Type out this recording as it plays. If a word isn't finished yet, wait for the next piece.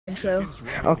intro.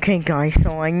 Okay, guys,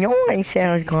 so I know I said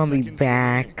I was gonna be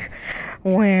back.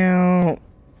 Well,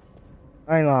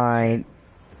 I lied.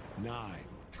 9,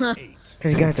 8,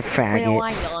 Cause you guys are Well,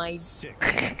 I faggots. lied. 6,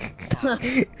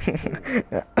 5,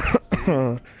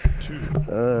 4, 3,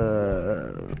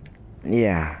 2,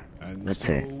 Yeah, and that's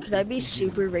so it. Could I be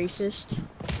super racist?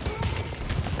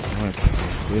 Okay,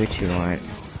 do what you want.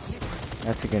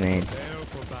 That's a grenade. prepare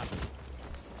for battle.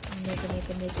 Make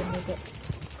it.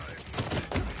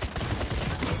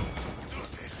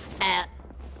 Ah.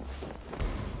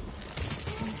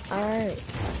 Alright.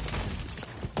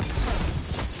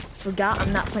 Forgot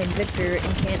I'm not playing Victor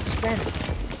and can't sprint.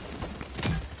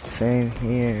 Same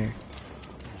here.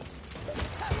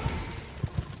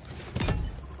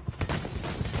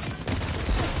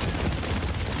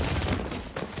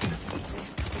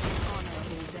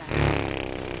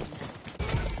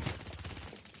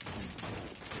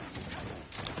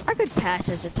 I could pass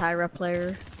as a Tyra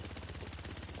player.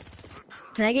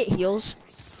 Can I get heals?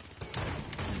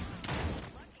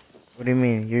 What do you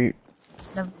mean? You're...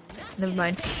 No, never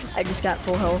mind. I just got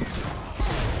full health.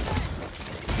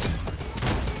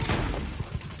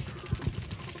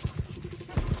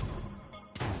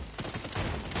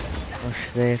 Oh,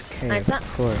 AFK, It's not.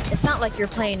 of course. It's not like you're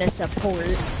playing a support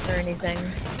or anything.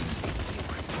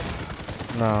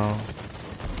 No.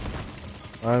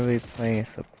 Why are we playing a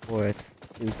support?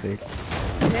 It's stupid.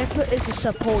 Pippa is a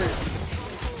support.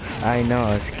 I know,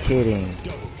 I was kidding.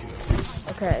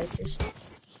 Okay, just.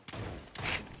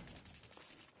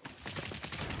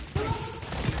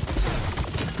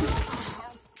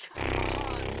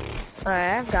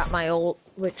 Alright, I've got my ult,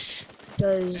 which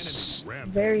does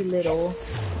very little.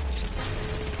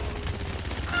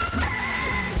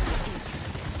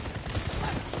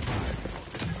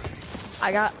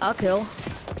 I got a kill.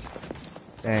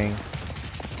 Dang.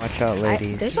 Watch out,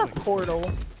 ladies. There's a portal.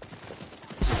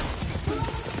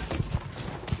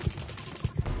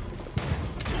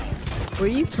 Were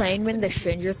you playing when the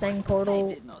Stranger Things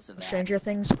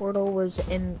portal was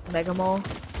in Mega Mall?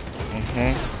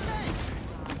 Mm-hmm.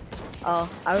 Oh,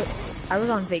 I was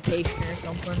on vacation or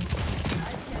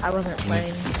something. I wasn't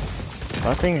playing.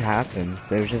 Nothing happened.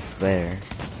 They were just there.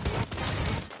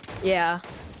 Yeah.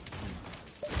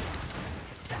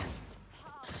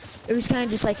 It was kind of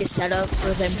just like a setup for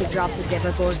them to drop the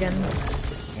Demogorgon.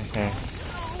 Mm-hmm.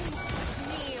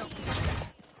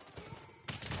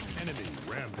 Enemy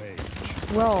rampage.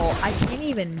 Bro, I can't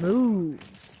even move.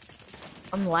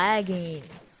 I'm lagging.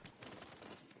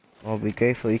 Well, be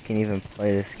grateful you can even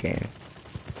play this game.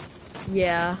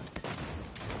 Yeah.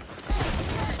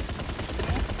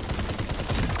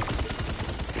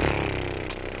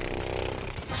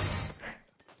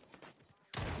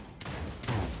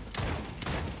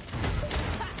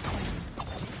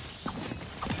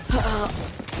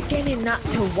 Getting not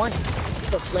to want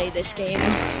to play this game.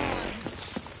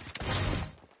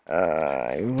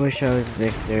 I wish I was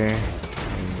Victor.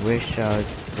 I wish I was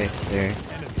Victor.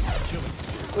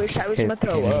 Wish I was Hip,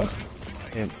 Makoa.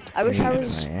 hip, I wish I hip,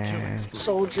 was my ass.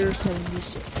 Soldier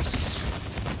 76.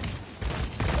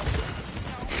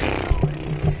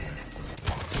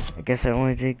 I guess I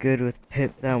only did good with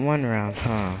Pip that one round,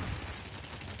 huh?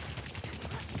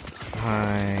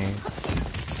 Hi.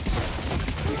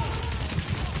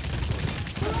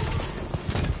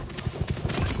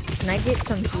 Can I get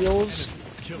some heals?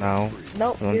 No.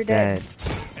 Nope, I'm you're dead.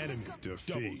 Enemy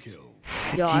defeat.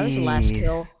 Yo, I was the last Jeez.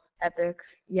 kill. Epic.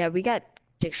 Yeah, we got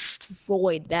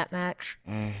destroyed that match.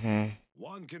 Mm-hmm.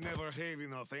 One can never have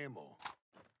enough ammo.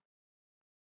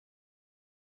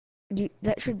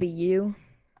 That should be you,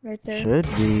 right there. Should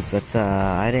be, but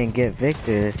I didn't get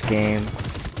Victor this game.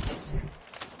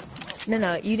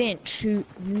 No, you didn't choose.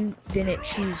 You didn't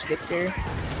choose Victor.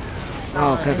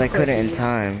 Oh, because I couldn't in proceed.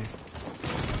 time.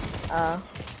 Uh,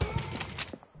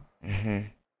 Mm-hmm.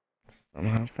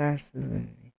 Somehow faster than me.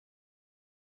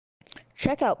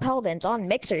 check out Paldins on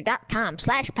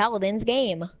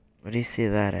mixer.com/paldinsgame. Where do you see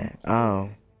that at? Oh.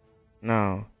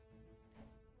 No.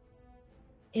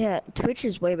 Yeah, Twitch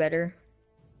is way better.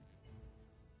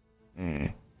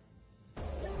 Mm.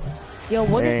 Yo,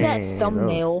 what is that Hey,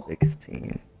 thumbnail?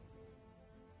 16.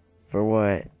 For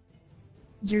what?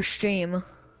 Your stream.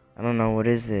 I don't know. What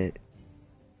is it?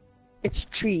 It's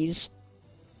trees.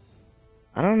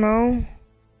 I don't know.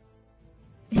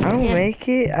 I don't make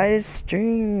it. I just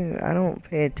stream. I don't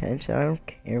pay attention. I don't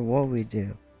care what we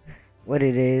do. What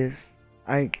it is.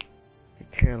 I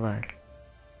could care less.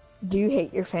 Do you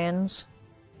hate your fans?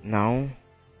 No.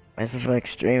 I just feel like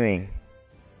streaming.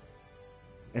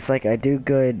 It's like I do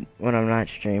good when I'm not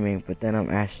streaming, but then I'm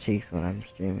ass cheeks when I'm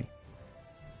streaming.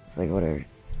 It's like whatever.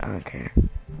 I don't care.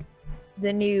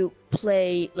 then you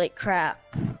play like crap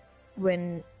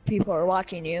when people are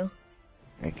watching you.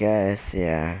 I guess,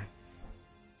 yeah.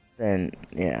 Then,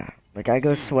 yeah. Like, I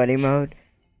go sweaty mode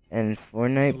in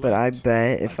Fortnite, but I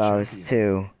bet if I was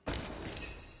to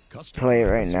play it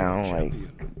right now, like,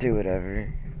 do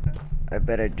whatever, I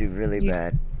bet I'd do really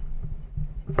bad.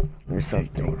 Or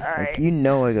something. Like, Alright. you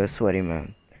know I go sweaty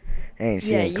mode. Hey,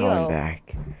 she Yeah, ain't calling yo.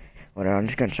 back. Whatever, I'm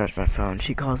just gonna charge my phone.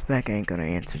 She calls back, I ain't gonna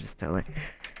answer, just tell her.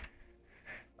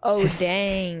 Oh, Just-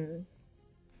 dang.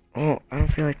 Oh, I don't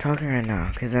feel like talking right now,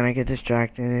 because then I get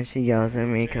distracted and she yells at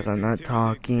me because I'm not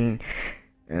talking.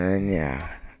 And yeah.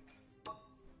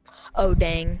 Oh,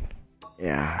 dang.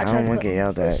 Yeah, I I tried don't to want to put get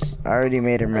yelled at. puss- I already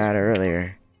made her mad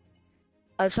earlier.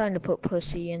 I was trying to put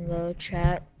pussy in the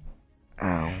chat.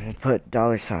 Oh, we'll put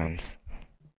dollar signs.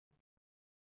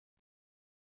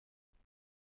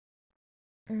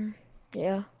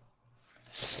 Yeah.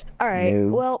 Alright, No.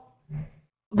 well,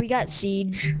 we got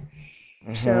Siege.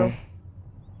 Mhm. So,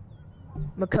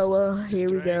 Makoa, here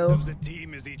we go. Of the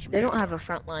team is each They don't member. have a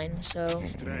front line, so. The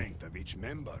strength of each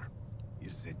member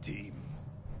is the team.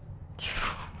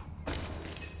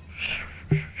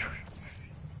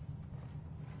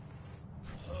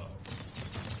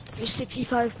 Do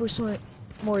 65%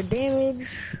 more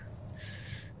damage.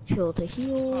 Kill to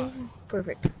heal.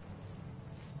 Perfect.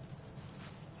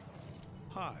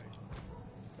 Hi.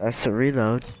 That's a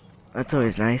reload. That's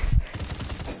always nice.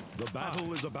 The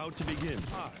battle is about to begin.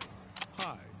 Hi.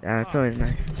 Hi. Yeah, that's always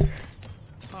nice.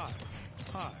 Hi.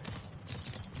 Hi.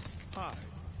 Hi.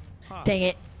 Hi. Dang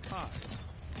it. Hi.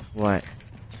 What?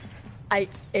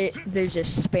 There's a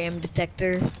spam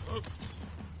detector.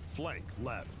 Flank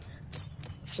left.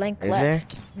 Flank Is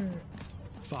left.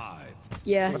 5,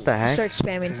 Yeah. What the heck? Start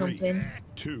spamming 3, something.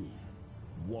 2,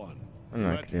 1. I'm not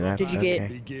Let gonna do that. the Did you Okay. get-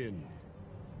 begin.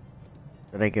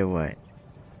 Did I get what?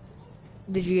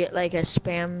 Did you get like a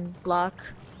spam block?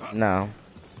 No.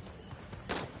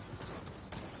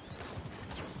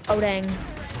 Oh dang.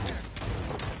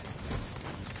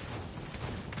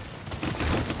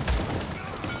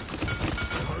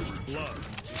 First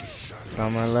blood.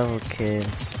 On my level, kid.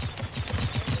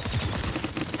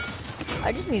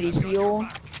 I just need to heal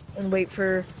and wait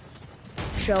for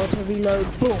shell to reload.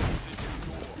 Boom.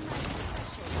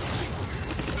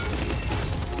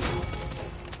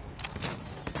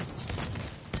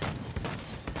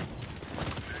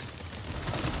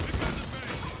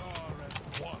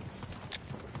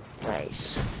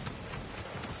 Nice.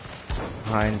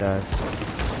 Behind us.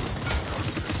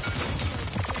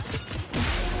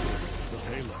 The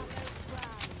payload.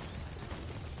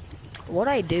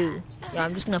 What'd I do? Yeah,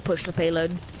 I'm just gonna push the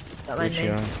payload. Got my Good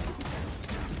name. job.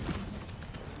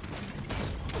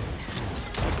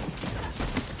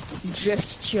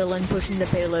 Just chilling, pushing the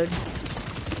payload.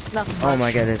 Nothing much. Oh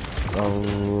my god, there's a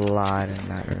lot in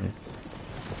that room.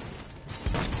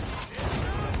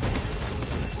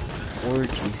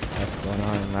 Orgy stuff going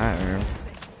on in that room.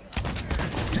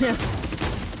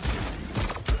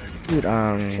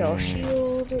 Dude, Shell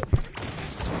shield.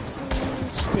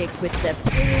 Stick with the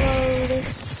payload.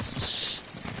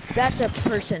 That's a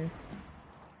person.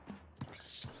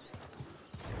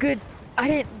 Good. I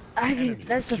didn't,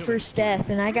 that's the first death,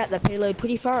 and I got the payload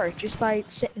pretty far just by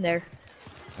sitting there.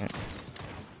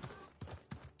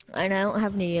 And I don't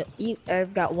have any,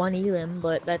 I've got one elim,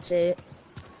 but that's it.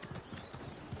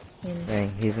 And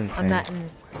dang, he's insane. I'm not an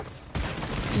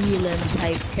elim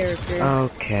type character.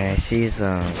 Okay, she's,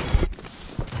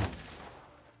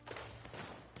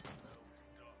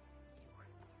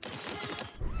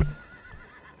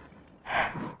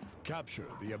 Capture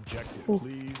the objective, Ooh.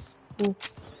 please. Ooh.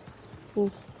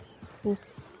 Ooh. Ooh.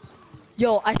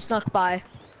 Yo, I snuck by.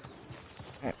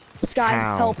 Sky,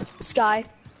 How? help, Sky.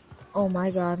 Oh my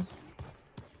god.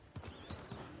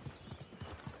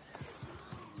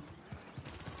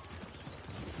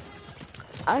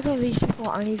 I know these people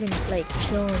aren't even like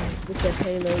chilling with their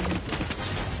payload.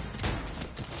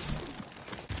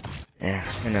 yeah,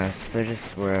 who knows? They're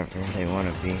just wherever they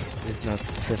want to be. There's no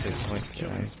specific point for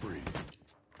Killing them. spree.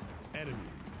 Enemy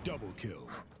double kill.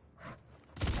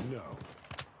 No.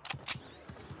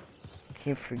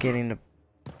 Keep forgetting to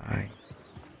buy.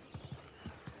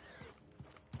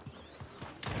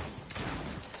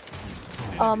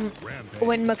 Rampage.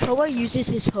 When Makoa uses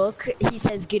his hook, he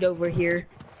says, "Get over here."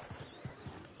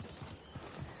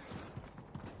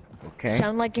 Okay.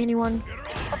 Sound like anyone?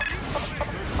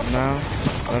 No,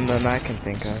 none that I can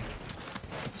think of.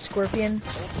 Scorpion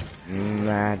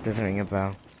Nah, it doesn't ring a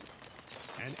bell.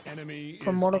 An enemy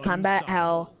from is Mortal Kombat,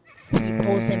 how he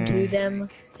pulls him to them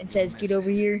and says, "Get over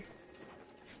here."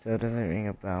 Still doesn't ring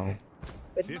a bell.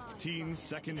 15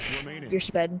 seconds remaining. You're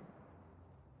sped.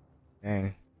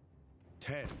 Dang.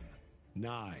 10,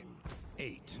 9,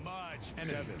 8,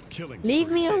 7, killing Leave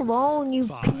spree. me 6, alone, you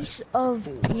 5, piece of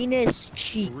 4, penis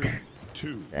cheek. 3,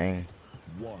 2, Dang.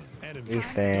 1. Enemy. We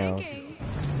failed.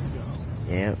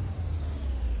 Yep.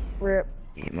 Rip.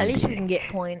 Eat my At least we dick. can get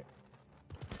point.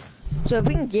 So if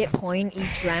we can get point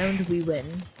each round, we win.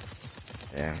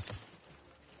 Yeah.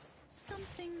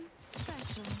 Something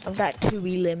special. I've got 2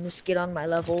 elims. Get on my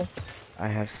level. I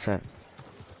have set.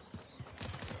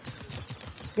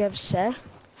 You have Seth?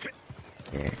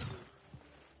 Yeah.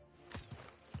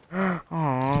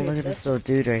 Aw, Dude, look at this that's- little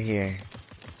dude right here.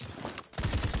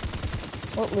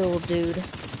 What little dude?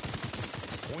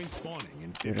 Point spawning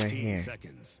in Dude, right 15 here.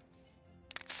 seconds.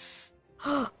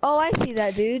 Oh, I see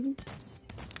that dude.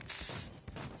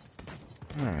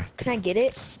 Huh. Can I get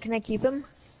it? Can I keep him?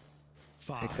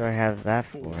 What 5, do I have that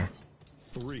 4, for?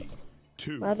 3,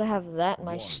 2. I'd rather have that,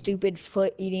 my One. stupid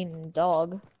foot-eating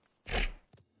dog.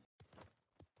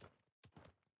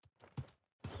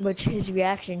 Which his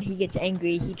reaction, he gets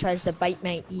angry, he tries to bite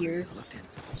my ear.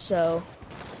 So,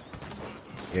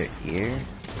 Your ear?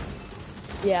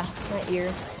 yeah, my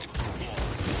ear.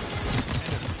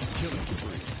 Killing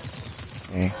spree.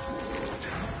 Okay.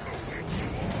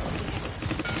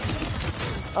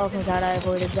 Oh my god, I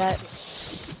avoided that.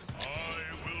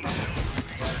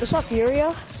 What's up,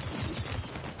 Furia?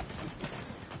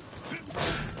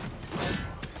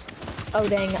 Oh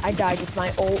dang, I died with my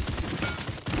ult.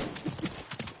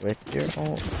 With your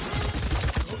ult?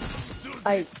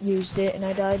 I used it and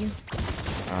I died.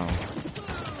 Oh.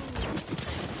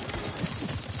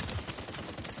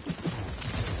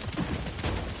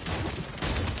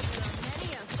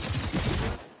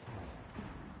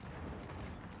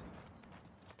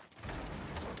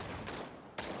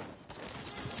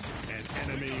 An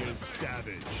enemy is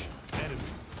savage. Enemy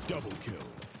double kill.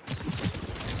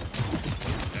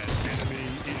 An enemy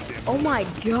is in. Oh my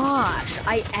gosh,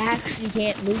 I actually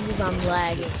can't move, I'm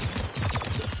lagging.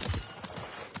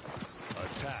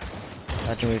 Attack.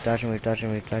 Dodge and weave, dodge and weave, dodge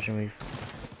and weave, dodge and weave.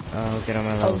 Oh, get on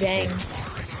my level. Oh dang.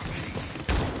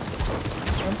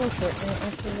 I'm play Fortnite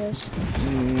after this.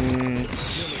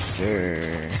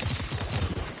 Sure.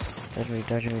 Dodge and weave,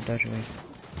 dodge and weave, dodge and weave.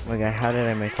 Oh my god, how did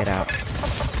I make it out?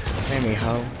 Damn me,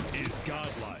 ho. Is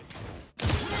godlike.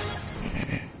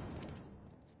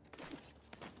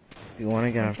 If you want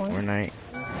to get on Point. Fortnite,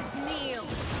 Kneel.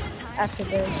 After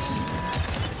this.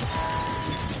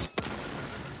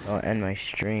 I'll end my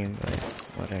stream, but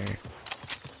whatever.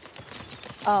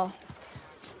 Oh,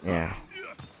 Yeah.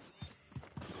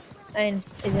 and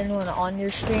is anyone on your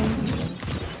stream?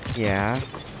 Yeah.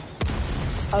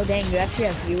 Oh dang, you actually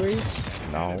have viewers?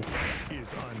 No.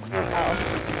 Is unreal. Oh.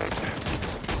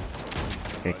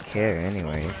 They care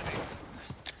anyways.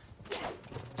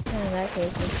 In that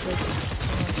case, it's just...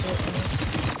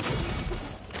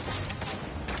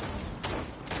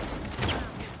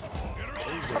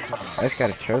 I just got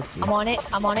a trophy. I'm on it,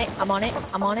 I'm on it, I'm on it,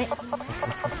 I'm on it.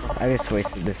 I just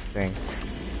wasted this thing.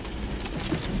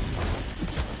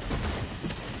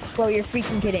 Bro, you're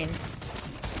freaking kidding.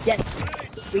 Yes,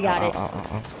 we got it.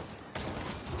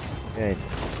 Good.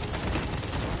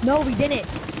 No, we didn't.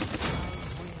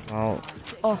 Well,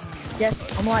 Oh, yes,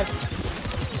 I'm alive.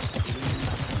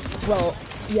 Well,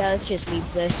 yeah, let's just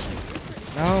leave this.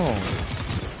 no.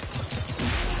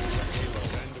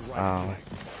 Oh.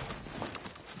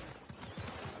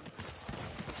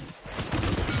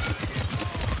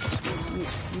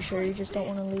 You sure you just don't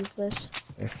want to leave this?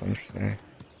 Yes, I'm sure.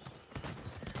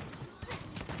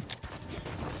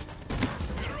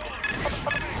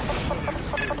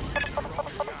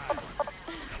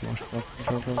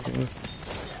 Go.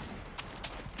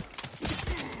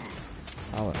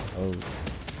 Oh.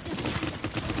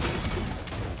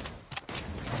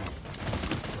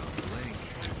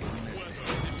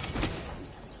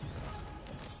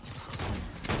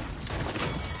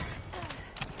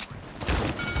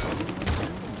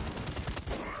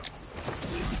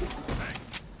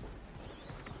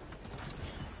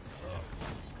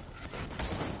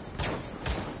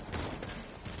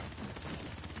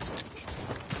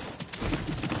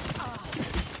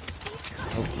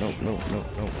 No.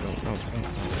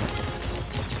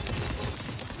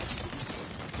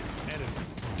 Enemy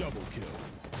double kill.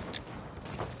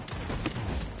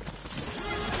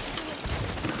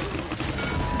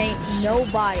 Ain't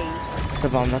nobody The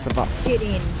bomb, not the bomb.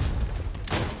 getting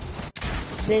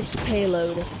this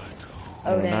payload. I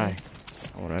Oh wanna dang, die.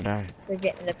 I wanna die. they're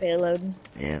getting the payload.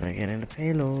 Yeah, they're getting the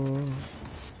payload.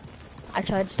 I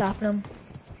tried stopping them.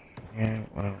 Yeah,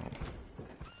 well.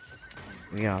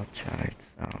 We all tried,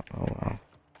 so oh well.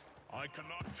 I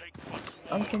cannot take much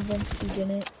I'm more. convinced you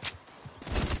didn't.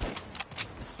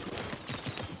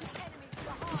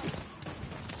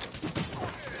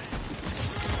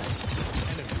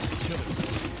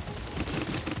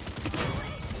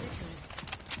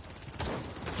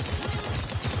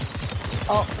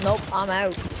 Oh, nope, I'm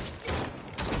out.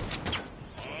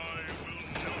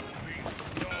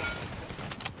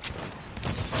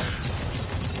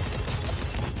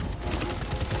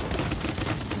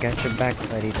 Got your back,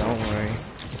 buddy. Don't worry.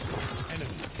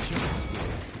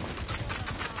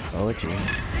 Oh, gee.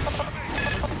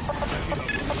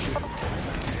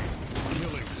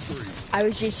 I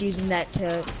was just using that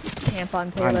to camp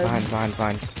on payload.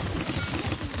 Fine.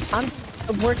 I'm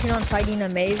working on fighting a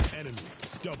maze. Enemy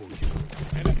double kill.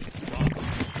 Enemy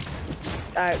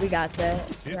Alright, we got that.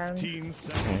 15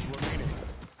 seconds remaining.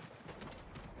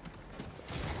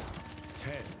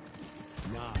 10,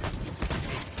 9, 8,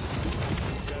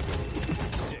 7,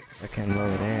 6. I can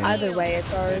load in. Either way,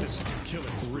 it's ours. Killing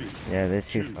 3, Yeah, they're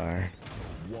too far.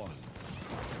 1.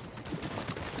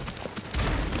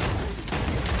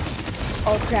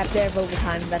 Oh crap, they have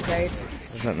overtime, that's right.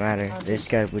 Doesn't matter. We just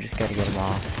gotta get them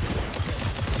off.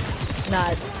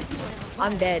 Nah,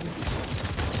 I'm dead.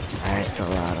 Alright, so a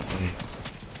lot of them.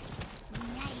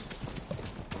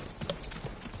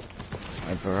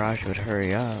 My barrage would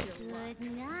hurry up.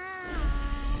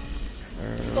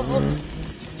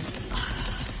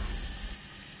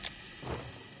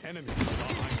 Enemy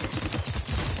behind us.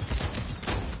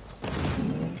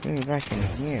 Bring me back in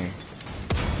here.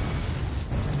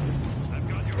 I've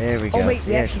got your There we go. Oh, wait,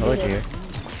 we Yeah, actually told did you. it.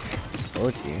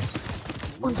 Told you.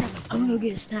 1 sec, I'm gonna go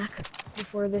get a snack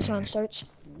before this round starts.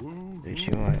 woo. What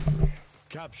you want?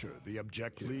 Capture the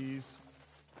objective, please.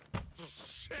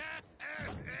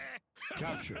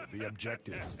 Capture the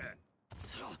objective.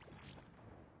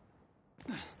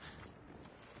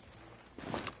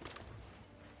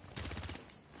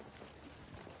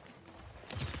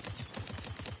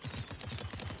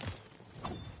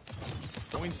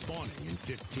 Point spawning in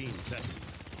 15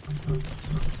 seconds.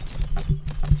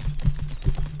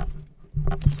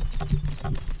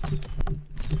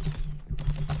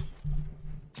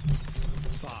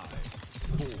 5,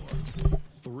 4,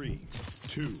 3,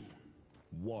 2,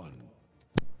 1.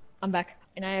 I'm back,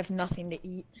 and I have nothing to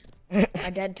eat. My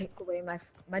dad took away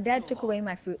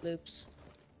my Fruit Loops.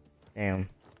 Damn.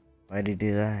 Why'd he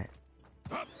do that?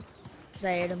 Cause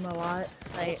I ate them a lot.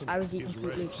 I was eating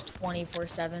Fruit Loops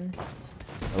 24/7.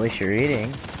 At least you're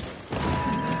eating.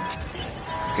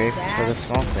 Grateful for the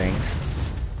small things.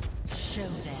 Show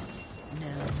them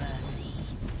no mercy.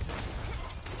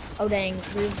 Oh dang,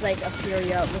 there's like a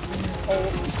Fury up with me.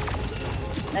 Oh,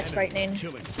 that's frightening.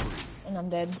 Killing spree. And I'm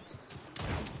dead.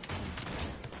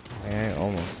 I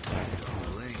almost died.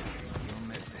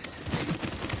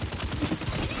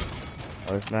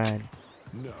 I was mad.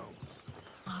 No.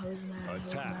 I was mad. I was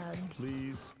Attack, mad.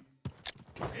 please.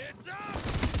 It's up!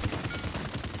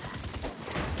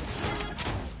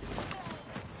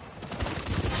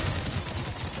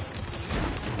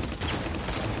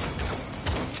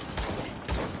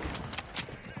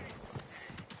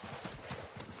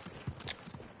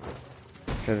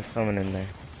 Sure, there's someone in there.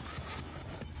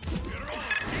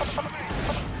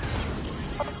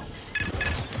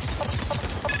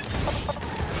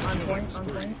 On point, on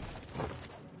point.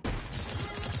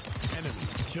 Enemy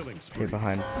killing You're spree.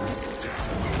 behind.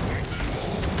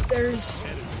 There's.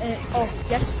 Oh,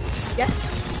 yes. Yes.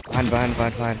 Behind.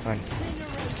 I'm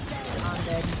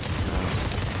dead.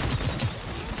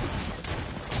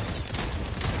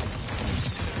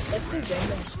 Let's do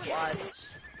random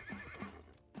squads.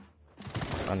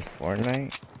 On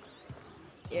Fortnite?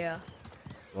 Yeah.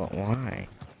 Well, why?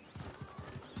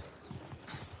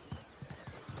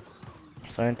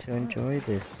 I'm starting to enjoy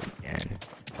this again.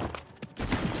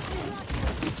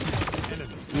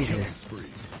 Enemy Jesus. killing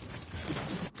spree.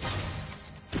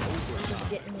 It's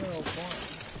getting a little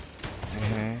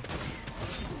boring.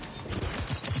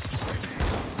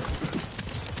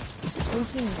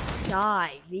 Freaking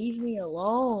Sky, leave me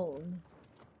alone.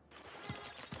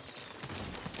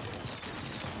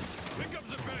 Pick up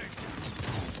the pace.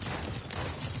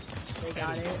 They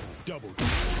got it. Double kill.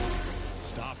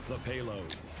 Stop the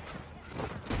payload.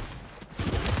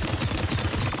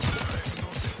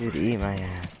 Dude, eat my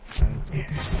ass. Okay.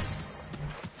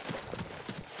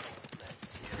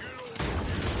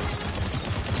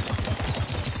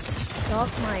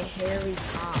 Suck my hairy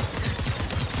cock.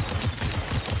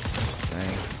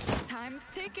 Nice. Time's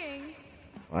ticking.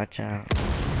 Watch out.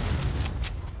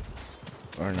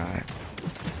 Or not.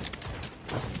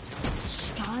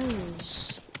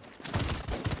 Sky's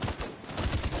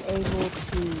able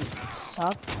to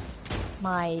suck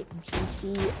my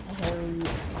juicy hairy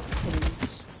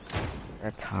titties.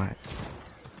 That's hot.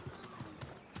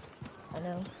 I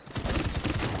know.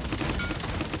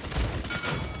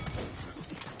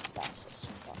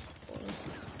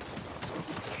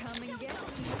 Come and get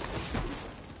me.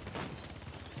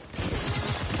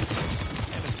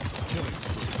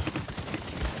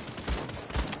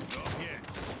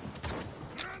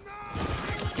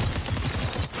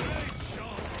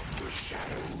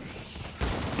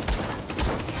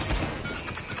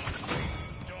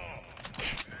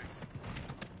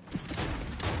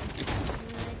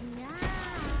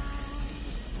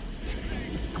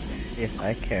 See if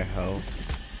I care, ho.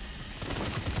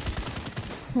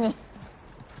 Cause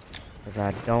I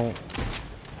don't.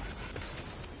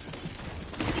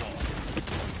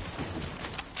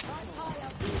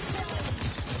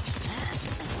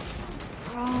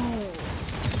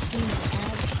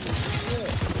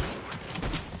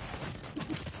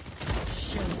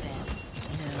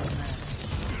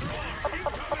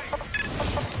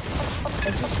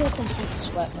 Let's just go complete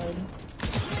sweat mode.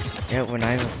 Yeah, we're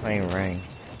not even playing rank.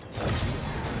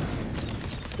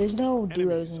 There's no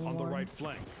duos Enemies on the anymore. right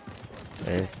flank.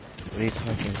 What are you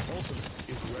talking? Ultimate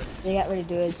is ready. They got rid of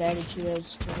duos, they added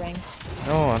duos for ranked.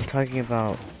 No, I'm talking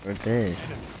about for this.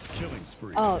 Enemy killing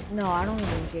spree. Oh, no, I don't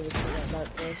even give a shit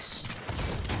about this.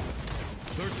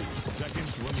 30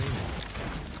 seconds remaining.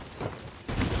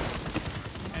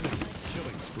 Enemy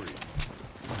killing spree.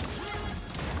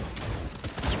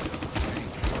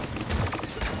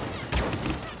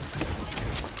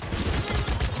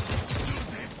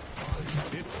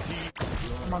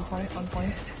 I'm on point, on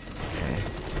point.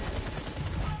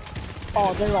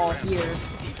 Oh, they're all here.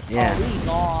 Yeah. Oh, we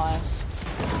lost.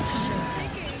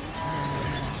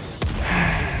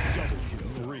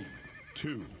 3,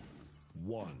 2,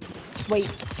 1. Wait.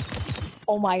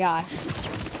 Oh my gosh.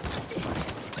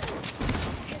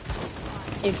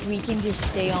 If we can just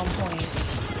stay on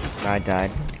point. I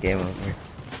died. Game over.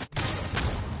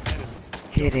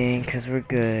 Kidding, cause we're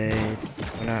good.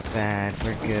 We're not bad.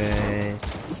 We're good.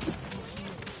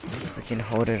 We can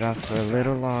hold it off for a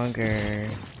little longer.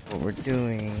 What we're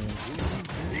doing.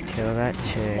 Kill that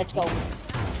chick. Let's go.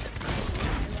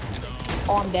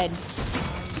 Oh, I'm dead.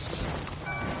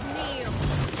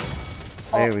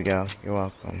 There we go. You're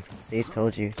welcome. They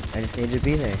told you. I just needed to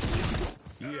be there.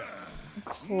 Yes.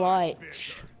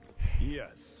 Clutch.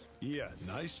 Yes. Yes.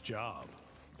 Nice job.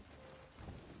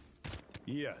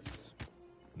 Yes.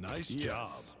 Nice job.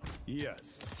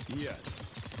 Yes. Yes.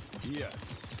 Yes.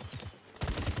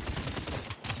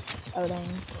 Oh, dang.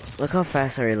 Look how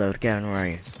fast I reload. Gavin, where are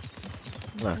you?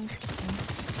 Look.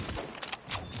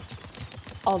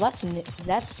 Oh, that's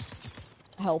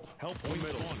help. Help the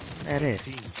middle. That is.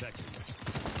 15 seconds.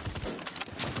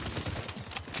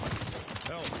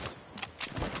 Help.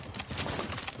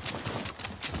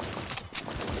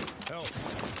 Help.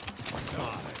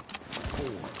 5, 4,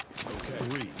 okay.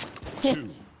 3, 2,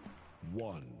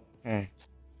 1. Hmm.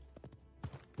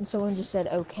 And someone just said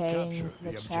okay Capture in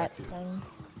the the chat objective. thing.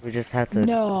 We just have to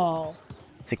No.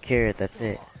 secure it. That's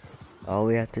it. All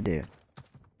we have to do.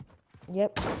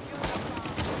 Yep.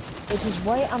 Which is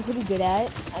what I'm pretty good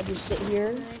at. I just sit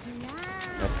here.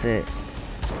 That's it.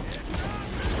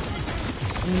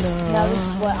 Now this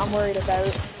is what I'm worried about.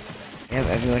 Yep,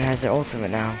 everyone has their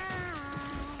ultimate now.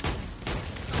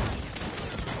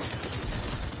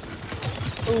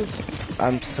 Ooh,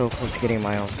 I'm so close to getting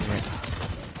my ultimate.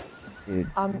 Dude.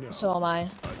 so am I.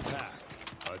 Attack.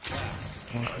 Attack.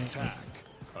 Attack.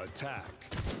 Attack.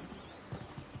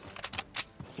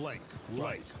 Flank.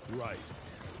 Right. Right.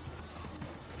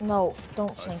 No,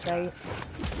 don't think right.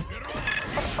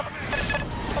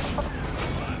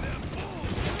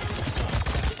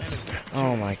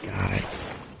 Oh my god.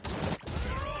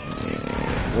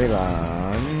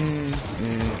 Reload.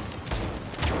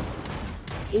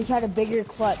 You've had a bigger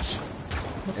clutch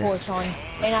before, Yes. Sean.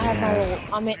 And I have my little,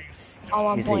 I'm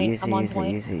on Use point. it, I'm on use it,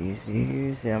 point. use it, use it,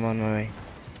 use it. I'm on my way.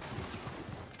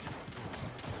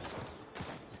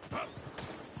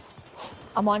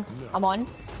 I'm on.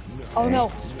 Oh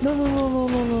no. No, no, no, no,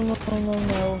 no, no, no, no, no,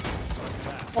 no.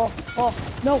 Oh,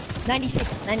 no.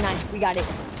 96, 99. We got it.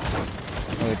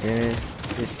 Oh,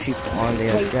 there's people on the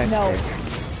Wait, objective. no.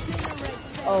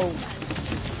 Oh,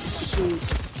 shoot.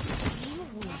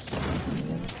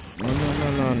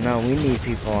 No, we need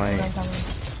people on it.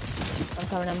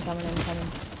 I'm coming.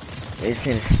 They just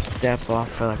need to step off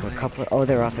for like a couple. Oh,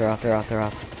 they're off.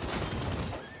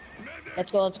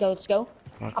 Let's go.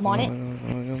 I'm on it.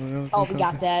 Oh, we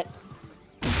got that.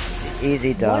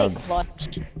 Easy What a dubs.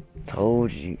 clutch.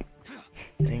 Told you.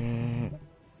 Ding.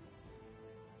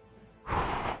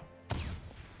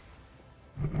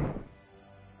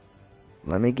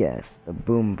 Let me guess. The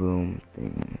boom boom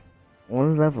thing.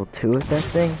 Only level 2 with that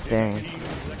thing? Dang.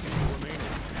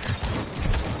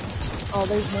 Oh,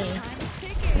 there's me.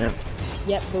 Yep.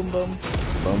 Yep, boom, boom.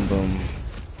 Boom boom.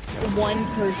 One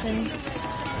person.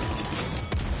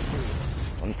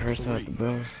 One person with the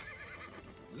boom.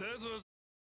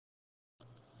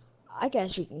 I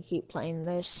guess we can keep playing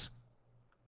this.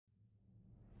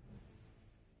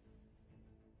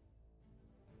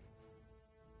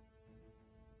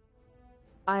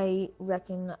 I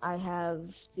reckon I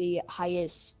have the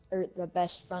highest, or the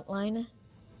best front line.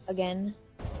 Again.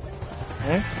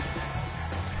 Huh?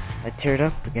 I teared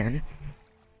up again.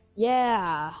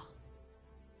 Yeah.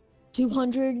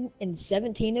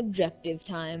 217 objective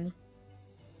time.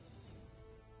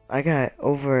 I got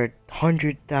over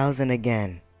 100,000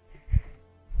 again.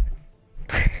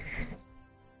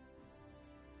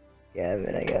 Yeah,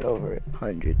 man, I got over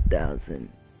 100,000.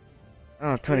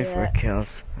 Oh, 24 Yeah.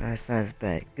 kills. That's not as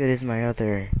bad. Good as my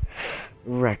other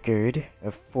record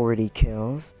of 40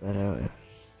 kills, but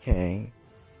okay.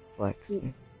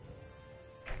 Flexing.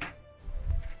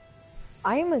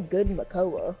 I am a good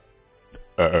Makoa.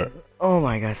 Oh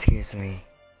my god, excuse me.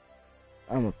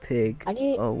 I'm a pig. I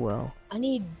need Oh well. I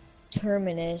need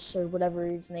Terminus or whatever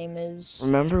his name is.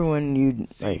 Remember when you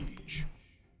like Siege.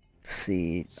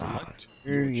 see Select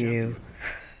screw your you. champion.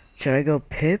 Should I go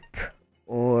Pip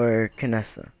or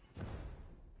Canessa?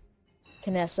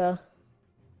 Kanessa.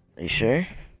 Are you sure?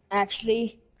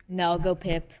 Actually, no, go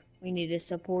Pip. We need a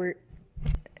support.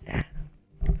 Yeah.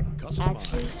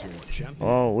 Customize your champion.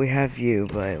 Oh, we have you,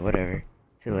 but whatever.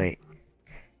 Too late.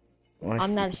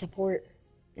 I'm not a support.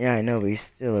 Yeah, I know, but he's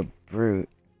still a brute.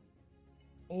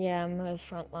 Yeah, I'm a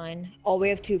front line. Oh, we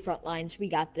have 2 front lines. We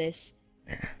got this.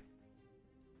 Yeah.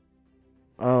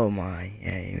 Oh my,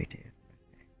 yeah, we do.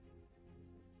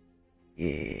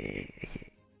 Yeah.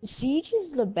 Siege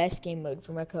is the best game mode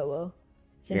for Makoa.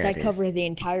 Since Yeah, I it is. cover the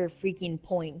entire freaking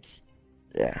point.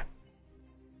 Yeah.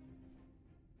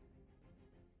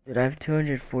 Dude, I have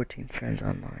 214 friends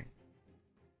online.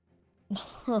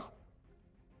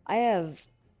 I have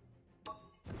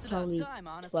It's about probably time,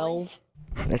 honestly. 12.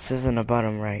 This is in the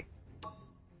bottom right.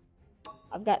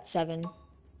 I've got 7.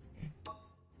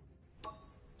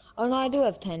 Oh no, I do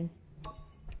have 10.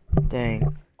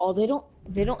 Dang. Oh, they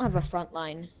don't have a front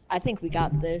line. I think we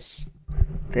got this.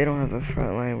 They don't have a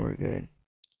front line, we're good.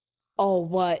 Oh,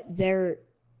 what? They're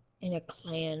in a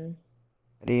clan.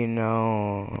 How do you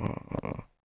know?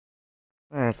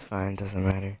 That's fine, doesn't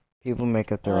matter. People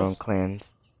make up their own clans.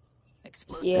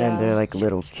 Explosive. Yeah. And they're like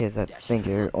little kids that think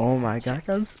they're, oh my gosh,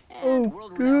 I'm And so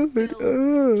world-renowned good.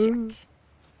 skill. Check.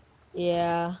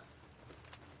 Yeah.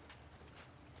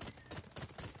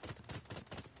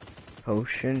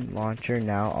 Potion launcher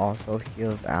now also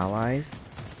heals allies.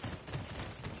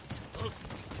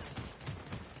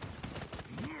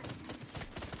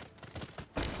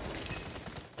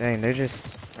 Dang, they're just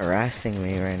harassing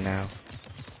me right now.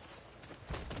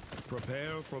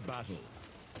 Prepare for battle.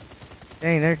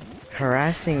 Dang, they're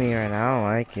harassing me right now. I don't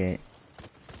like it.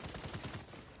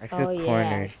 I feel Oh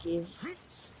cornered. yeah.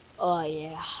 Oh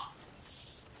yeah.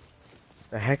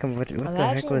 The heck? What the heck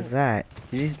Imagine- was that?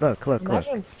 You just look.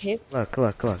 Imagine Pip. Look.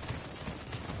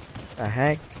 The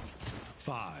heck?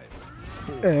 5,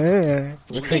 4,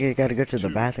 Looks like you gotta go to the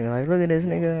bathroom. Like, look at this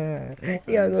nigga. You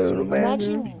gotta go to the bathroom.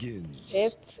 Imagine begins.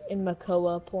 Pip in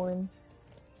Makoa porn.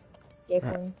 Gay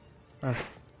porn. I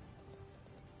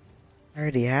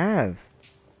already have.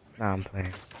 Nah, I'm playing.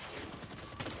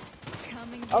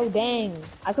 Coming Oh dang!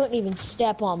 I couldn't even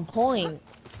step on point.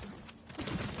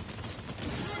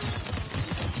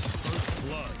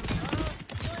 Blood.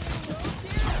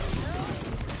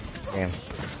 Damn.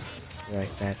 You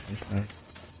like that sometimes.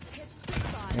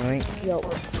 Really? Yo,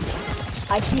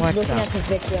 I keep Watch looking out. at the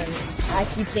Victor and I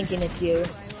keep thinking it's you.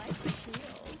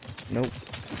 Nope.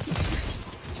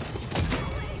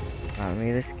 Not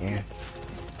me this game.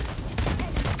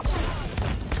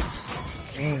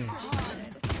 Dang.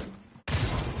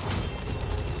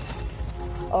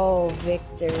 Oh,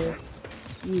 Victor.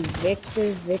 You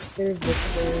Victor.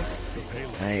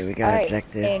 Alright, we got Alright,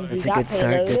 objective. and we That's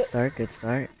a got good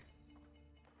start.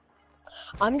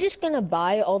 I'm just gonna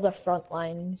buy all the front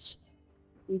lines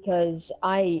because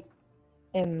I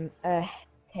am a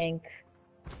tank.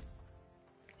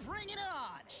 Bring it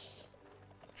on.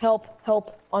 Help,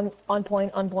 on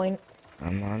point. I'm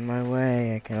on my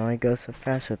way. I can only go so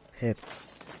fast with Pip.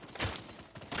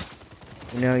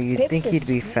 You know, you'd Pip's think a he'd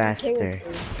be speedy faster.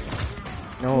 character.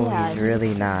 No, Yeah, he's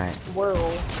really not.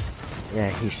 Squirrel.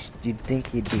 Yeah, you'd think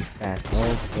he'd be fast.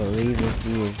 Oh, believe me,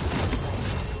 he is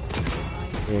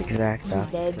the exact He's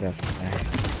opposite dead. of fast.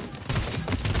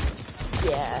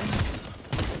 Yeah.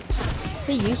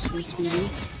 He used to be speedy.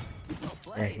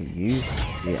 Yeah, he used to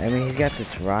be. I mean, he's got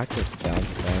this rocket jump,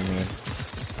 so I mean,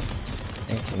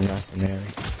 ain't for nothing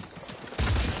really.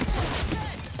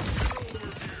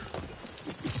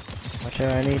 Watch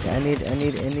out, I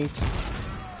need any.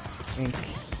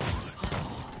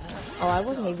 Oh, I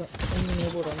wasn't even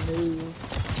able to move.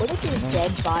 What if your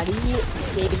dead body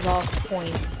gave off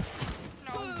point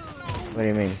What do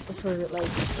you mean? for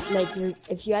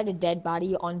if you had a dead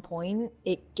body on point,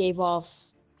 it gave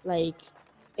off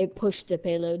it pushed the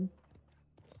payload.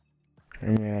 I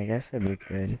mean, I guess it'd be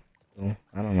good. Cool.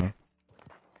 I don't know.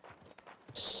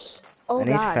 Oh I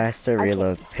need god. faster I can't-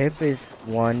 reload. Pip is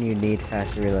one you need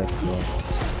faster reload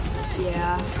for.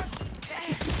 Yeah.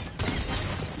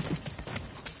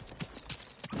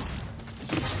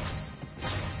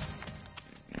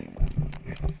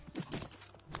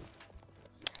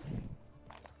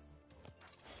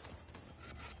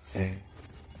 Okay.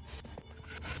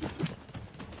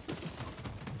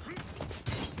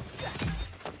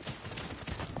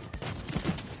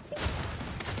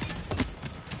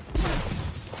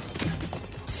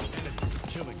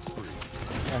 Killing spree.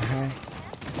 Uh-huh.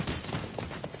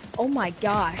 Oh my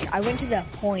gosh. I went to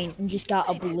that point and just got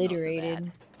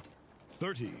obliterated.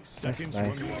 30 seconds nice.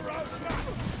 remaining.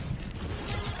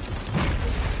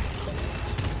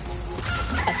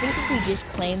 I think if we just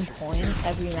claim point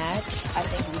every match, I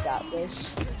think we got this.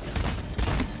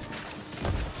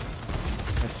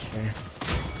 That's fair.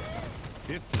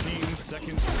 15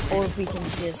 seconds Or remaining. if we can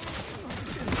just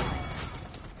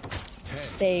 10,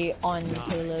 stay on the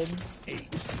payload.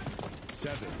 8,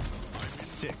 7,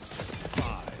 6,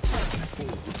 5,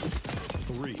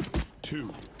 4, 3,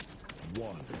 2,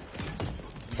 1.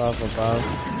 Above.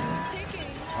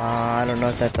 I don't know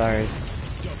if that's ours.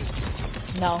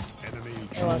 No, Enemy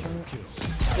it wasn't. kill.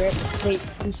 Wait,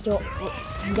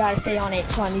 you gotta stay on it,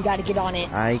 son. You gotta get on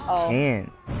it. I Oh.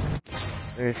 can't.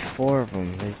 There's 4 of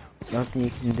them. There's nothing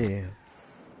you can do.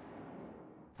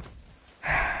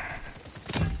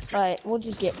 Alright, we'll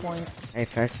just get point. Hey,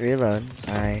 fast reload.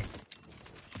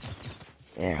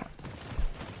 Yeah.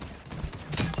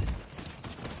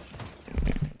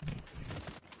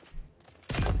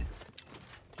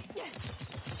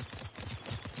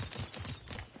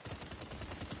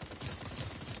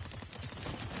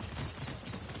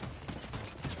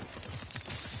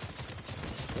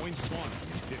 Point spawning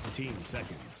in 15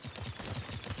 seconds.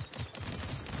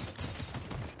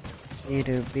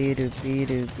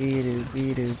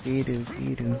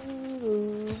 Beedoo.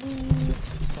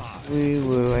 5, Wee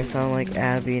woo, I sound like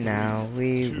Abby now.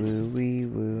 Wee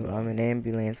woo. I'm an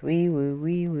ambulance. Wee woo.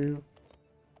 You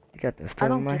got the I stuff in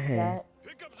don't my get head. that.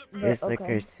 But, It's like her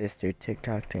okay. sister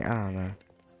TikTok thing. I don't know.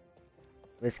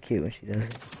 It's cute when she does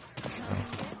it. Oh,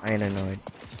 I ain't annoyed.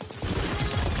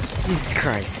 Jesus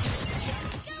Christ.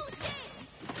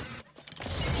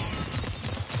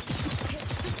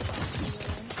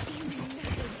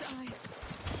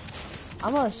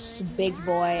 I'm a big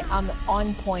boy. I'm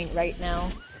on point right now.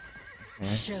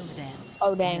 Show them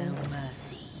Oh dang. no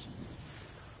mercy.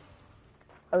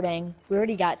 Oh dang. We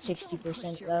already got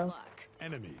 60% though.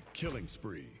 enemy killing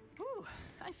spree. Whew,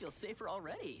 I feel safer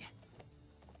already.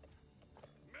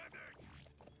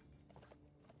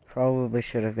 Probably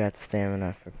should have got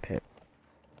stamina for Pip.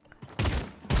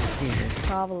 Jesus.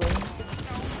 Probably.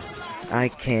 I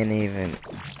can't even.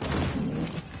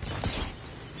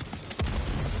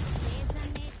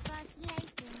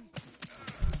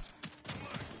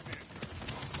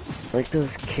 Like those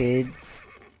kids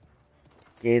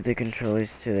gave the controllers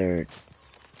to their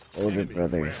older Enemy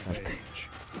brother or something. rampage.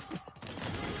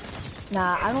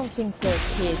 Nah, I don't think they're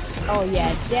kids. Oh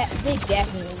yeah, they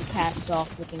definitely passed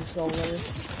off the controller.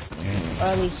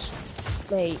 Or at least,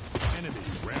 wait. Enemy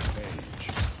rampage.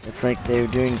 It's like they were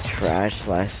doing trash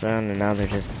last round and now they're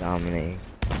just dominating.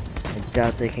 I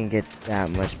doubt they can get that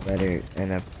much better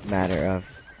in a matter of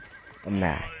a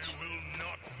match.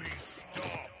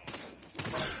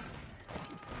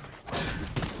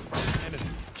 Enemy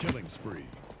killing spree.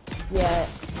 Yeah,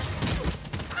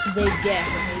 they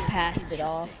definitely passed it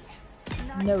off.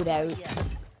 No doubt.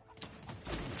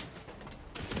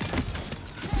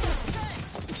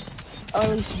 Or at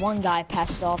least one guy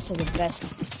passed it off to the best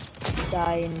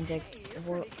guy in the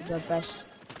world, the best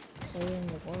player in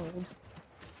the world.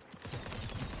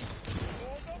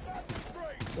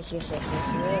 Yes.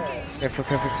 Careful.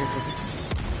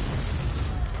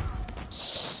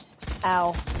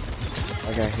 Ow.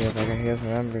 I got healed,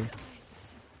 remember.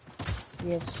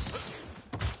 Yes.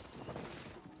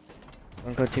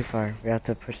 Don't go too far. We have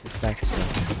to push this back still.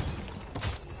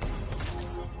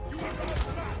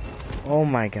 Oh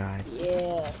my god.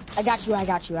 Yeah. I got you.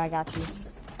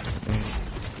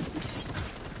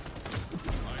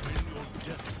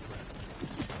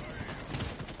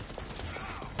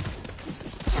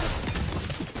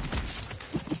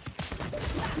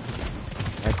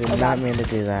 I did not mean to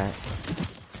do that.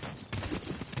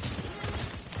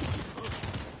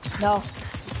 No.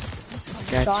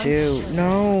 Got Gone. you.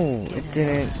 No, it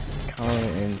didn't come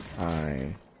in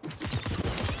time.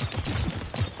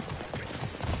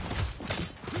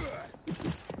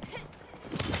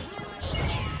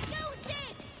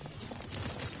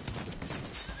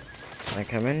 Can I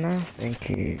come in now? Thank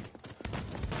you.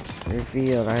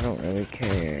 Revealed, I don't really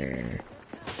care.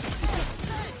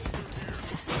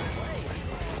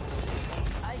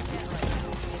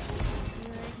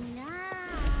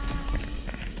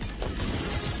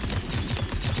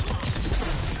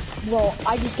 Bro,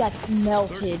 I just got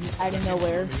melted out of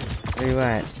nowhere. Where you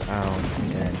at? Oh,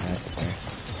 yeah, that's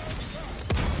fair.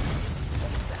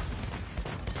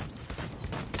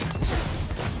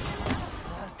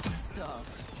 Fast stuff.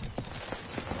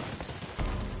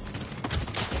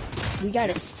 We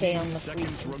gotta stay on the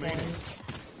Seconds freaking remaining. thing.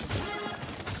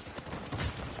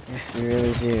 Yes, we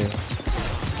really do.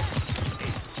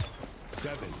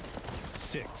 7,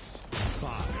 6,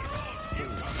 5,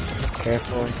 4,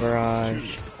 Careful,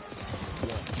 barrage.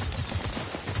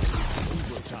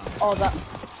 overtime. Oh,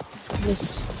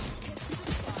 this,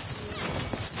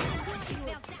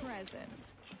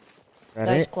 Got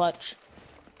that was it? clutch.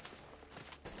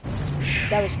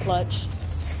 That was clutch.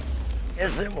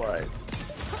 Yes, it was.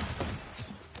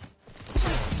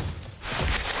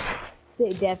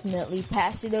 They definitely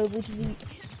passed it over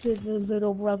to the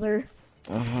little brother.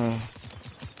 Uh-huh.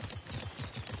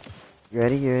 You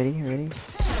ready? You ready? You ready?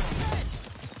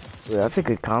 Ooh, that's a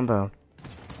good combo.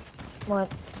 What?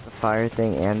 The fire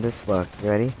thing and the slug. You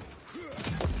ready?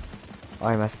 Oh,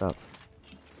 I messed up.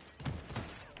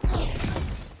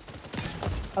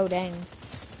 Oh, dang.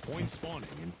 Point spawning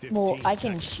in 15 Well, I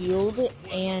can seconds. shield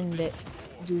and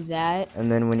do that. And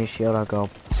then when you shield, I'll go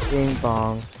bing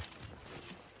bong,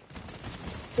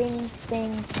 Bing,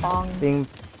 bing, bong. bing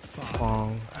 5,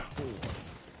 bong. 4,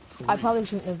 I 3, probably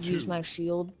shouldn't have used 2, my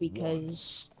shield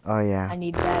because Oh yeah, I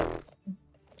need that.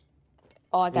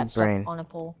 Oh, I got Big stuck brain. on a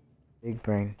pole. big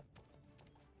brain.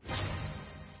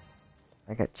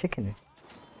 I got chicken.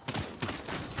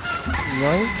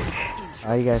 Yoink.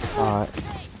 Oh, you guys saw it.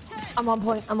 I'm on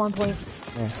point. I'm on point.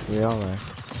 Yes, we all are.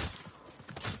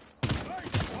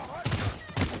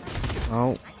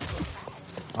 Oh.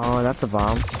 Oh, that's a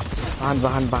bomb.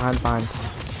 Behind.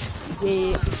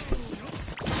 Yeah.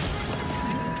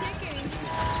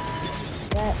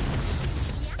 That.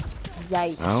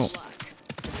 Yikes.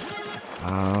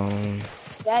 Oh.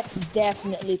 That's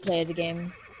definitely play of the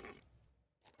game.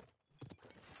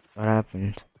 What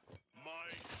happened?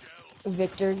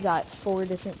 Victor got 4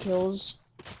 different kills.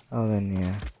 Oh, then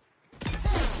yeah.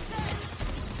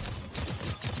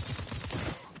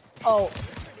 Oh.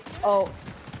 Oh.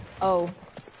 Oh.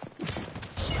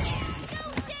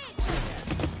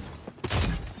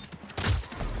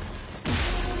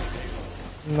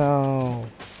 No.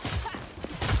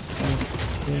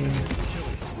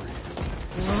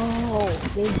 No.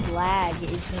 This lag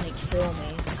is gonna kill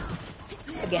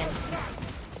me. Again.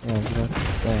 Yeah,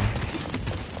 that's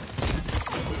there.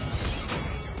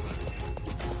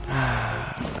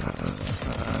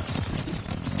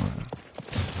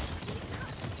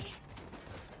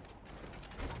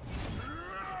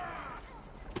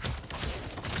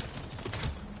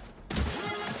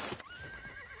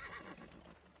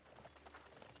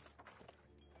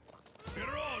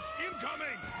 Mirage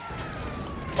incoming!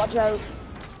 Watch out.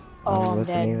 Oh, I'm wasn't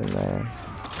dead. even there.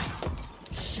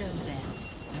 Show them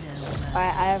no I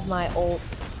have my ult.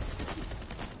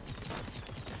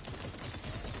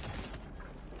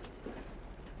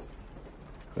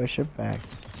 Push it back.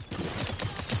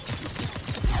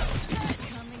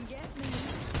 Come and get me.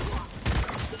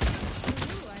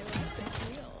 Ooh, I like the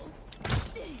heels.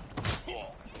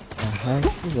 The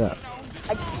heck is up?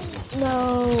 No.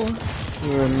 You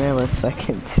were a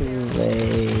millisecond too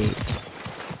late.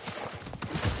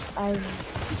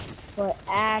 But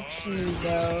actually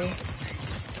though.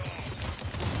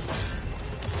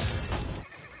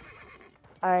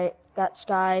 Alright, got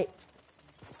Sky.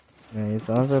 Yeah, as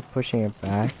long as they're pushing it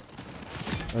back,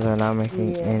 or they're not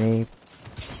making Yeah. any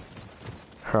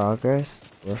progress,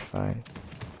 we're fine.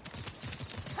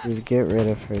 Dude, get rid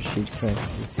of her, she can't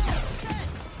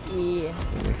be Yeah.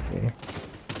 here.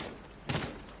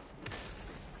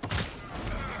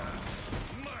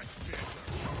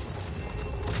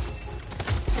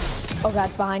 Oh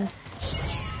god, behind.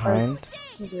 Behind,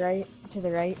 To the right. To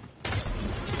the right.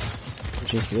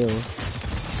 which is you.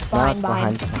 Behind,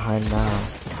 Not behind now.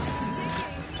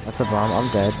 That's a bomb,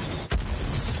 I'm dead.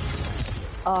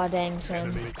 Aw, dang, Sam.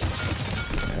 Enemy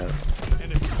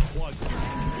quadra.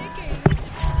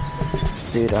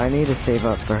 Dude, I need to save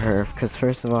up for her, because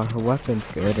first of all, her weapon's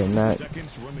good, and that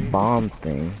Seconds remaining. bomb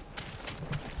thing.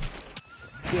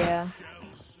 Yeah.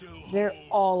 They're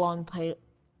all on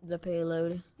the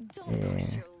payload. Don't Yeah.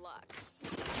 push your luck.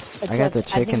 I got the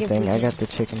Except, chicken if thing, we I can- got the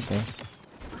chicken thing.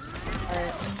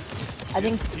 Alright. I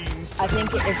think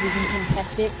if we can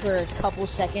contest it for a couple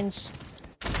seconds,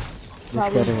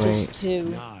 probably gotta just wait. 2.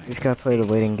 9, We just gotta play the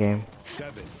waiting game.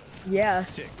 7, Yeah,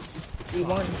 6, we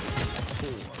won. 4,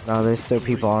 No, there's still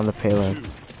people on the payload. 2,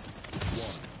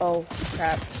 Oh,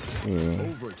 crap. Yeah,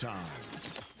 overtime.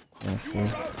 I see.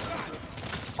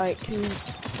 Alright, 2,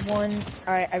 1.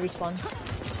 Alright, I respawn.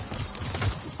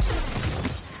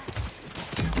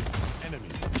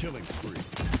 killing spree.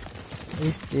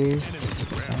 You serious? Enemy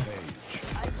rampage.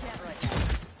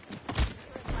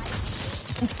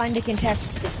 I'm trying to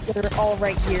contest. They're all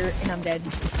right here, and I'm dead.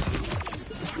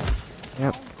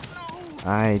 Yep.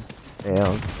 I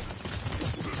failed.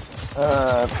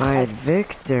 If I had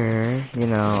Victor, you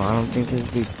know, I don't think this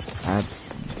would be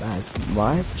as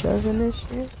much of an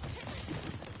issue.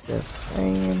 Just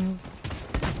saying.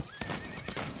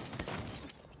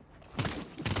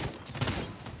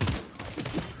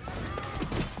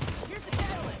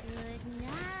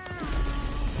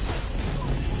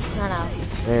 No.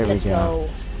 There Let's we go.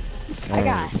 There I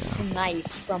got we go.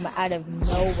 sniped from out of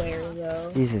nowhere,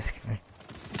 though. Jesus Christ.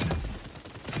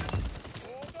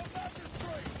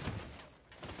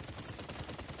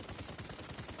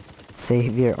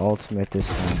 Save your ultimate this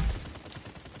time.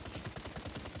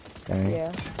 Okay.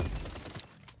 Yeah.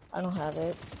 I don't have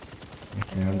it.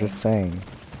 Okay, I'm just saying.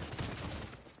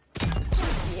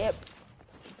 Yep.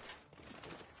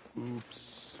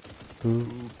 Oops. Oops.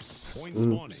 Oops. Point Oops.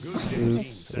 spawning. Good 15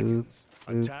 seconds.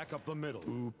 Oops. Attack up the middle.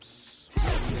 Oops.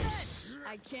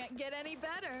 I can't get any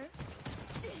better.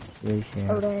 We Oh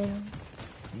can't. dang.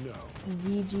 No.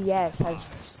 VGS has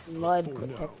flood Four, no.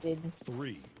 protected.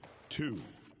 3, 2,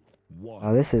 1.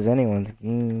 Oh, this is anyone's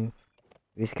game.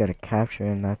 We just gotta capture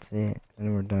and that's it.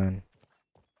 Then we're done.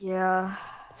 Yeah.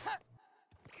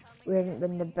 We haven't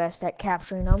been the best at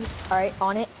capturing them. Alright,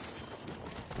 on it.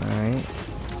 Alright.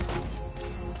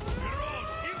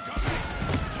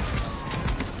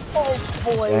 Oh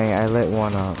boy. Dang, I lit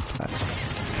one up.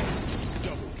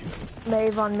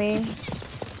 Mave on me.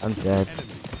 I'm dead.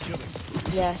 Enemy killing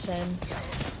spree. Yeah, same.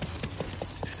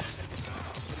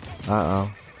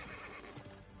 Uh-oh.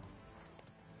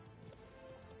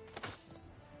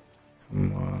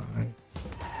 Come on.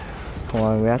 Come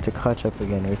on, we have to clutch up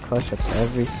again. We clutch up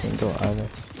every single other.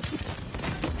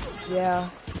 Yeah.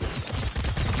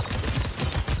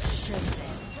 Show them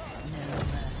no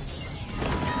mercy.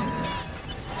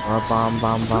 Oh,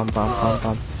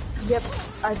 bomb. Yep.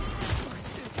 I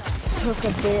took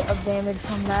a bit of damage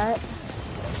from that.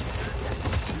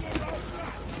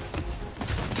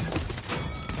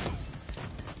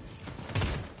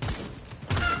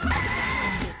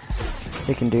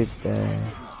 Taking dude's dead.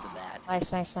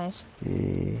 Nice.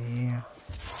 Yeah.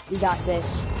 We got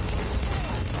this.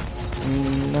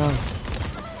 No.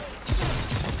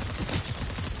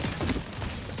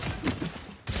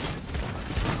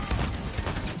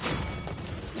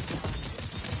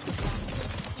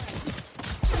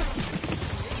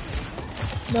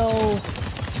 No.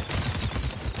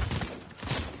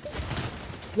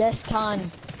 Yes,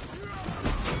 Khan.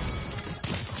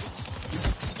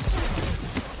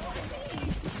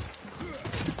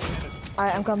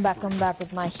 Alright, I'm coming back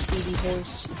with my speedy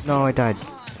horse. No, I died.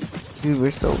 Dude,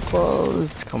 we're so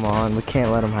close. Come on, we can't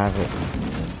let him have it.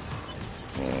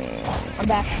 I'm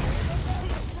back.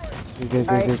 Good.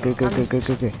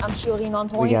 I'm shielding on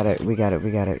We point. got it. See,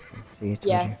 told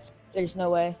Yeah, you. there's no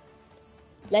way.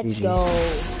 Let's GG. go.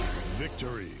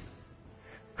 Victory.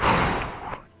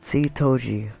 See, told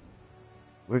you.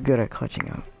 We're good at clutching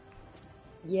up.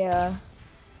 Yeah.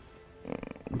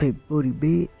 Big booty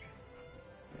beat.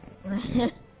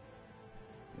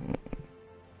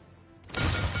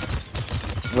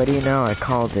 What do you know? I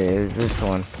called it. It was this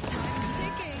one.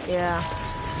 Yeah.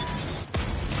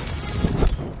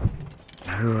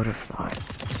 Who would have thought?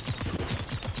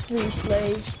 3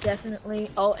 slays,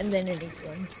 definitely. Oh, and then an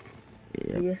equal.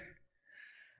 Yeah.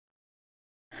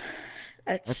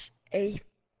 That's a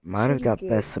Might have pretty got good.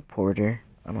 best supporter.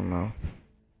 I don't know.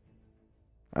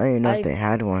 I don't even know if they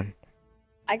had one.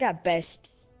 I got best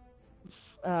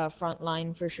front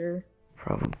line for sure.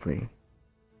 Probably.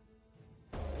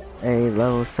 Hey,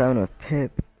 level 7 with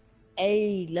Pip.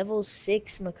 A level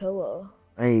 6 Makoa.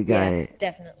 Hey, you got Yeah, it.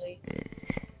 definitely.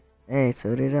 Hey,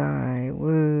 so did I.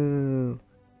 Woo.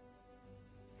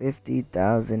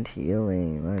 50,000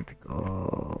 healing. Let's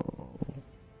go.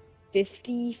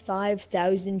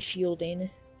 55,000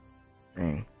 shielding.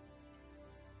 Dang.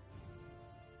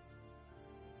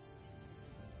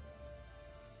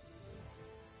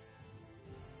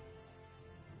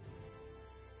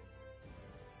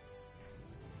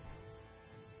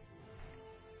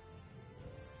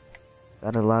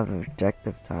 Got a lot of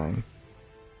objective time.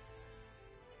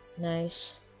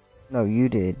 Nice. No, you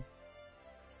did.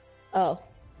 Oh,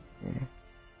 Yeah.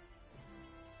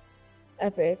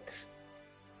 epic.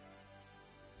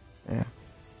 Yeah.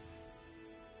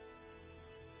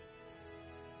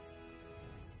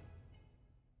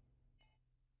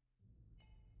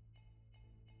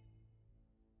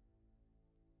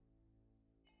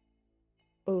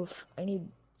 Oof, I need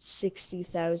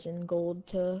 60,000 gold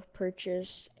to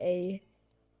purchase a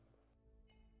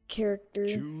character.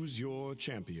 Choose your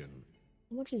champion.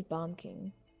 How much is Bomb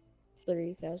King?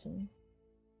 30,000.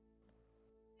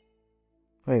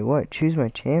 Wait, what? Choose my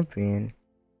champion?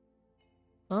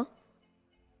 Huh?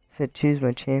 I said choose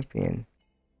my champion.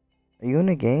 Are you in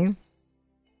a game?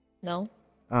 No.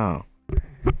 Oh.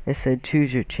 It said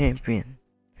choose your champion.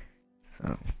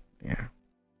 So, yeah.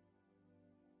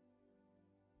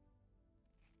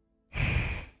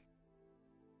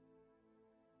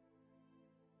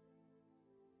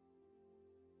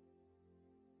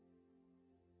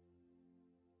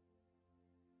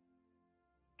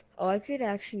 Oh, I could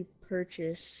actually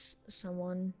purchase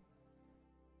someone.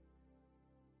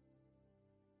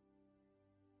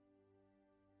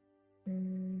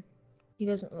 He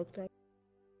doesn't look like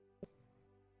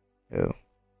Oh.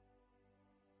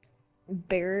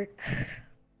 Barrack.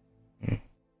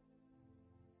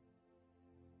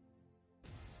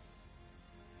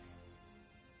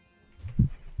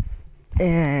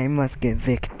 I must get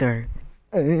Victor.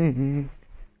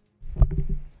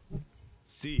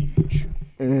 Siege.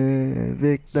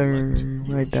 Victor, Select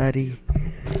my your daddy.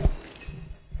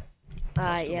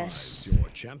 Yes. Customize your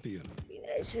champion.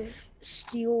 As if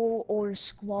Steel or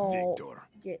Squall Victor.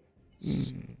 get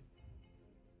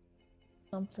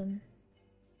something.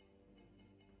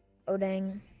 Oh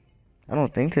dang. I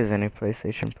don't think there's any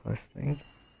PlayStation Plus thing.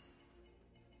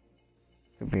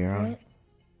 Could be wrong. What?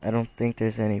 I don't think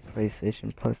there's any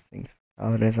PlayStation Plus things.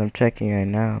 Oh, it is. I'm checking right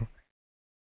now.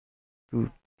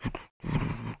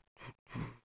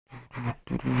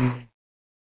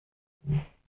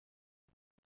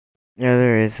 Yeah,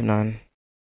 there is none.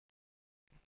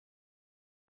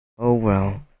 Oh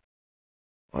well.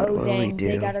 What Oh will we dang, do?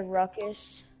 they got a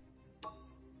ruckus. Oh,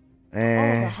 the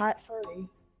Eh, hot furry.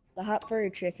 The hot furry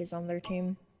chick is on their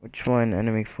team. which one?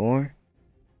 Enemy 4?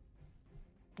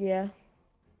 Yeah.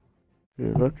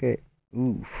 Dude, look at.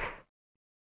 Oof.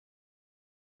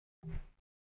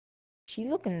 She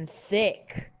looking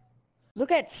thick.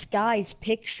 Look at Sky's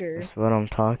picture. That's what I'm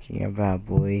talking about,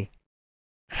 boy.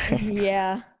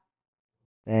 Yeah.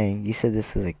 Dang, you said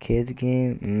this was a kid's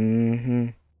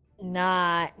game?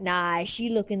 Nah, she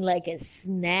looking like a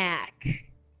snack.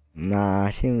 Nah,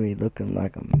 she be looking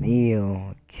like a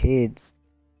meal. Kids.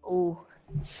 Ooh.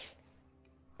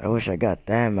 I wish I got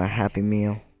that in my Happy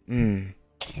Meal. The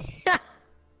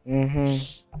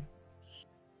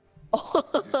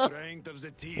strength of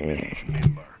the team is each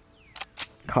member.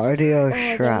 Cardio or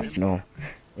Oh, shrapnel?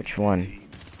 Which one?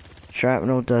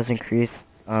 Shrapnel does increase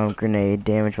grenade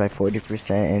damage by 40%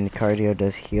 and cardio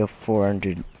does heal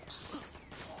 400.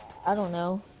 I don't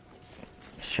know.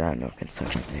 Shrapnel can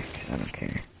suck a dick. I don't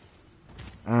care.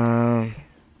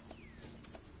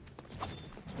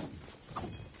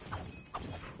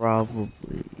 Probably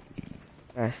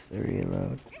faster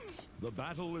reload. The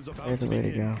battle is about There's to the way to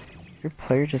begin. go. Your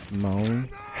player just moaned.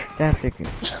 That's freaking.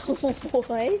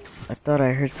 What? I thought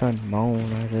I heard someone moan.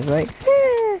 I was just like,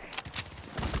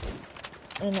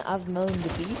 And I've moaned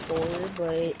before,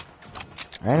 but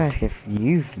I'd ask if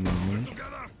you've moaned.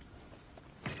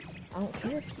 I don't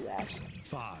care if you ask.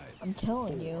 5, I'm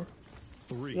telling you.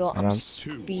 3, Yo, And I'm I'm-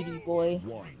 speedy boy.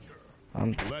 1.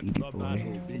 I'm Let Speedy the Boy. battle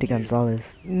Speedy begin. Gonzalez.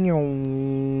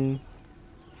 Nyong.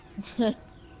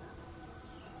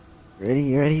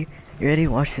 You ready?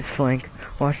 Watch this flank.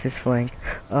 Oh,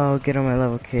 get on my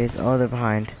level, kids. Oh, they're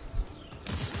behind.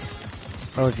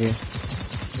 Told you.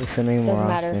 Listen to me more Doesn't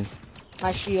matter. often.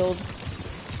 My shield.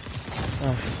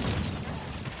 Ugh.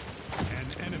 An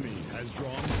enemy has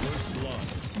drawn first blood.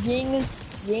 Ying.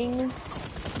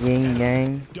 Yin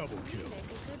yang. Double kill.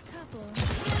 Make a good couple.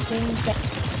 Ying.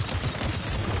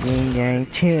 Yin yang.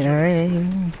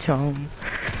 Ching chong.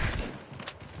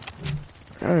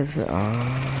 That was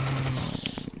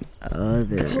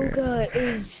other. Koga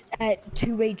is at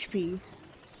 2 HP.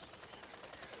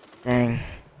 Dang.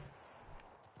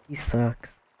 He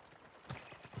sucks.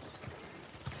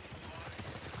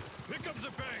 Pick up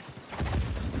the pace.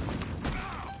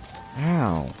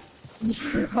 Ow.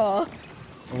 Bruh.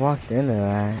 I walked into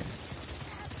that.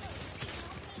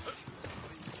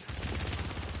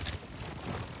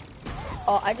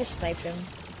 Oh, I just sniped him.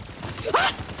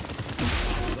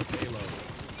 The payload.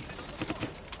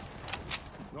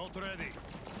 Not ready.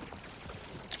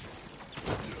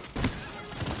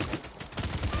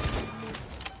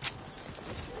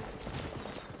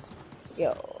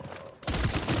 Yo.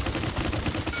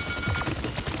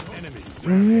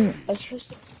 Enemy.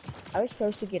 I was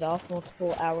supposed to get off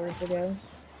multiple hours ago.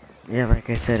 Yeah, like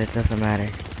I said, it doesn't matter.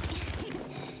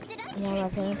 Now my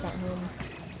parents at home.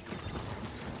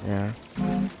 Yeah.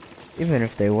 Even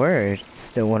if they were, it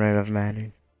still wouldn't have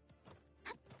mattered.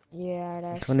 Yeah,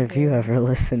 that's Which one of you ever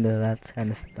listened to that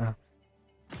kind of stuff?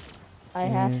 I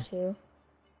have to.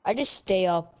 I just stay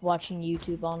up watching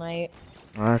YouTube all night.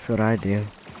 Well, that's what I do.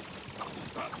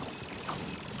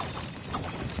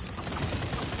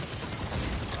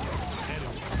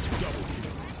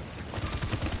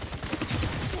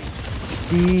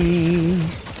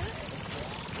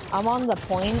 I'm on the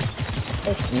point.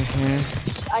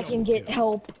 If I can get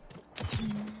help.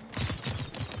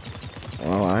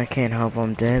 Well, I can't help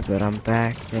I'm dead, but I'm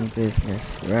back in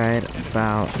business right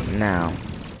about now.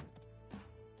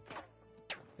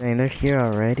 Dang, they're here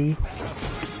already?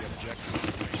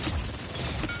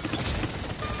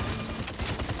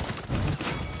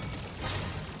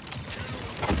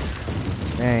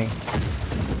 Dang.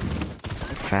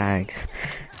 Fags.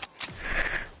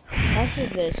 After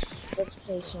this, let's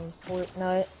play some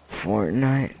Fortnite.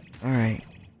 Fortnite? Alright.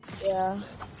 Yeah.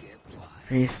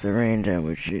 Increase the range at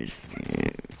which is.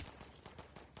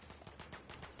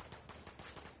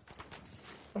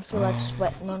 I feel like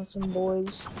sweating on some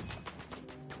boys.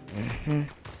 I'm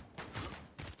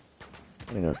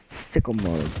gonna go sickle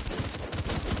mode.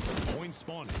 Point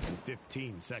spawning in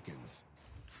 15 seconds.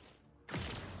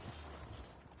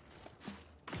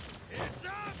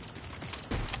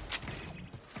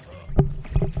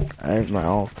 I have my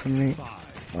ultimate.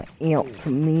 My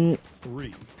ultimate.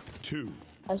 3, 2.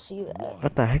 I see that.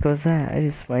 What the heck was that? I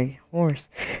just my horse.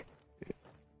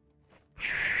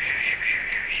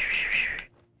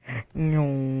 No.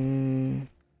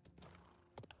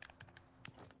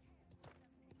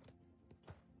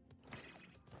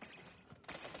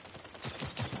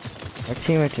 My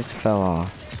teammate just fell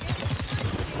off.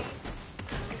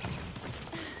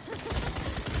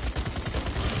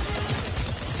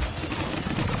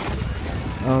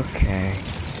 Okay.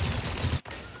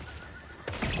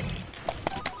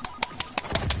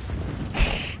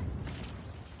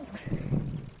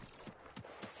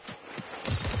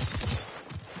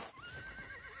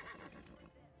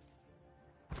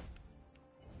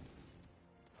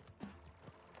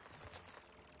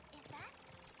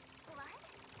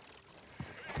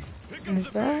 Is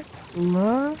that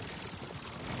love?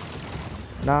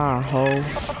 Nah, ho.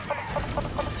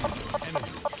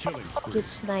 Get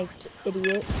sniped,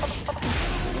 idiot.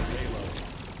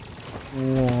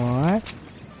 What?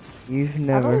 You've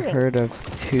never heard of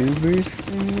Tuber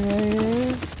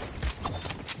Simulator?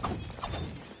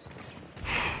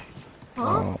 Huh?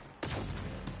 Oh,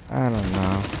 I don't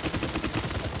know.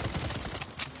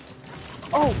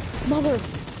 Oh,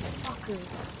 motherfucker.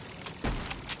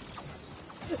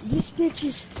 This bitch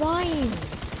is flying.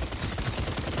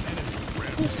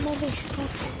 This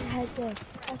motherfucker has a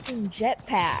fucking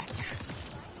jetpack.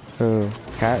 Who?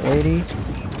 Cat lady?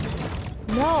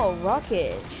 No,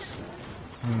 Ruckus.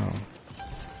 Oh.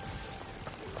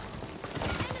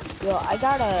 Yo, I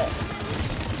gotta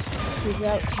figure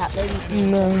out cat lady's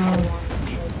name. No.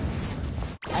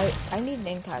 I need an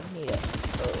incognito.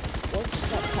 What's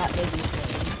that cat lady's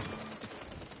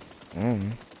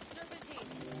name?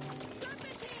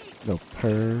 No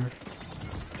perv.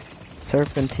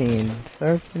 Serpentine.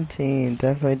 Serpentine.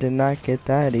 Definitely did not get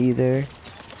that either.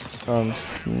 From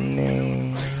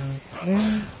Snake.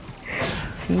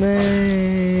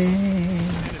 Snake.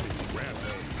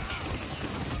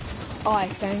 Oh, I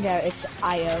found out it's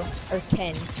IO. Or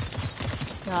 10.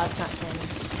 No, it's not 10.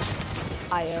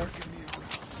 It's IO.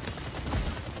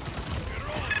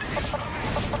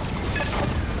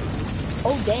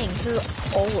 Oh, dang. Her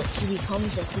she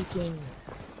becomes a freaking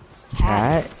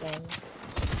cat thing.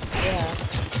 Yeah.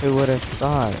 Who would have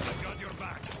thought?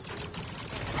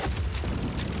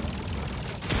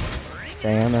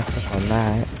 Dang, I messed up on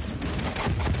that.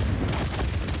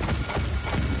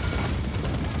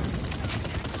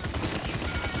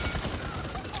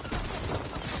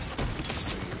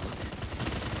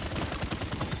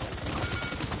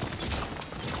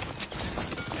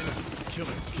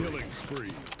 Killing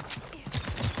spree.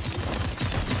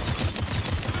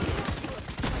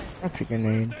 That's a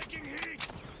grenade.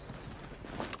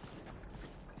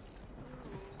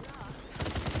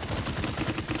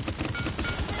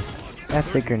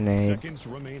 That's a grenade. Seconds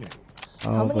remaining.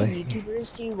 How Oh, many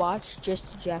YouTubers do you watch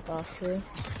just to jack off to?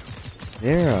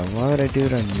 0. Why would I do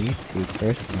it on YouTube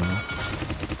first of all?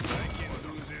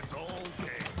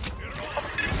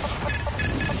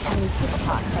 How many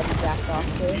TikToks have you jacked off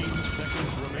to?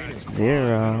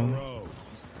 0.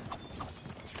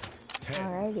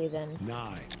 Alrighty then.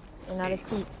 9. We're not a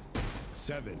creep.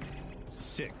 7,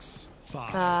 6,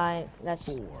 5. That's.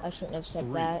 4, I shouldn't have said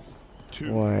 3, that.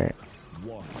 2, What?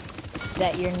 1.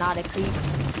 That you're not a creep.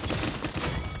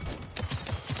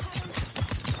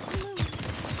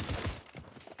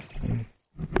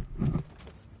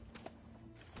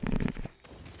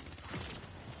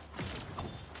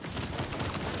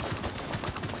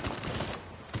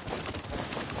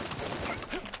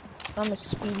 I'm a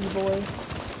speedy boy.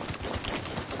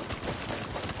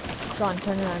 Sean,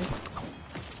 turn around.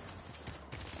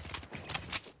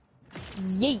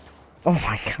 Yeet! Oh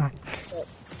my god.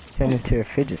 Turned into a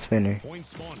fidget spinner. Point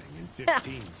spawning in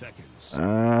 15 seconds.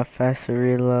 Faster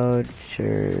reload,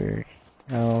 sure.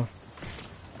 Health.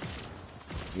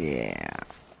 Yeah.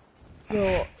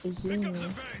 Yo, is he in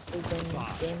game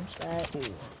chat? 4,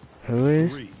 Who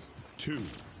is? 3, 2.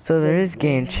 So there is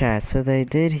game chat, so they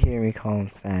did hear me call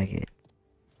him faggot.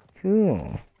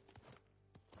 Cool.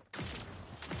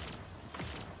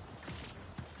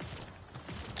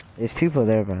 There's people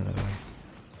there, by the way.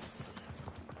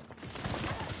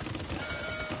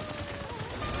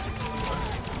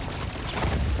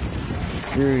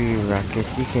 Screw you,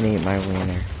 Ruckus. You can eat my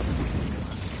wiener.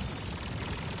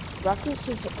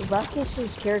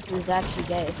 Ruckus's character is actually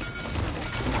gay.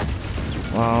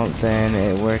 Well, then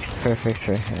it works perfect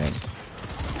for him.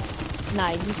 Nah,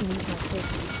 you can eat my cookie.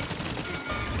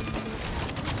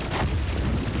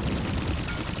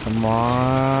 Come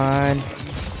on.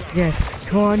 Yes.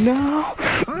 Come on now.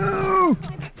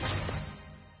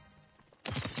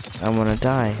 I wanna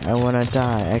die. I wanna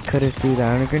die. I could have threw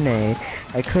down a grenade.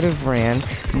 I could have ran.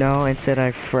 No, instead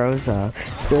I froze up,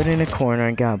 stood in a corner,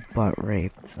 and got butt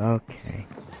raped. Okay.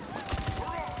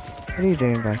 What are you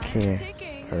doing back here?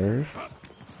 Perv?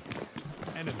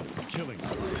 Enemy killing.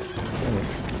 What is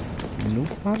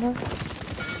Snoop on us?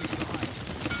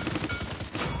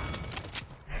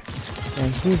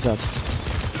 And he's a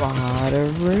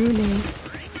Rooney.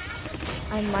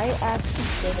 I might actually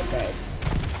go to bed.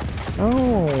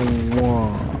 Oh,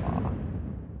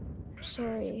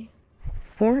 Sorry.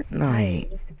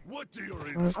 Fortnite. What do your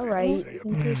instincts Alright, say you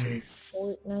about can play some this?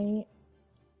 Fortnite.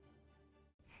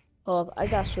 Oh, I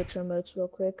gotta switch remotes real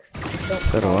quick.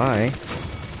 So do I.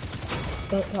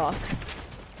 Don't talk.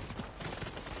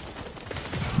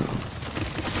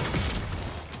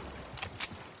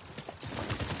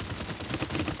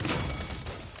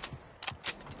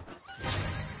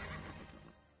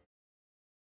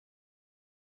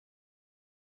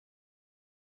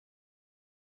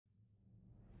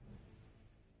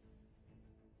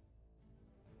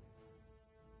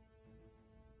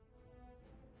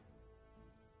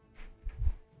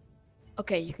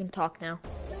 Okay, you can talk now.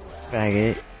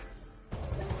 Faggot.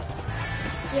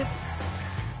 Yep.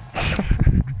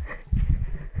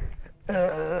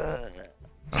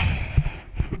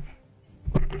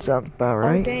 Sounds about Oh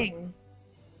right. dang.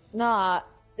 Nah,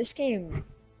 this game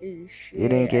is shit. You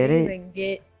didn't get I it? didn't even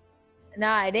get.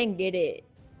 Nah, I didn't get it.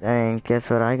 Dang, guess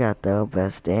what I got though?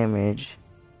 Best damage.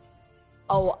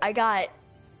 Oh, I got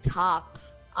top.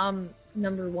 I'm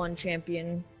 #1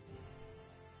 champion.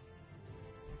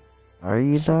 Are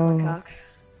you Suck my though? cock.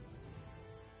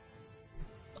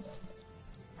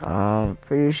 I'm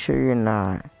pretty sure you're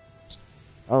not.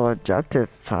 Oh, objective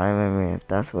time, I mean, if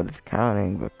that's what it's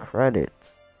counting, but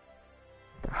credits.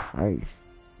 The heist.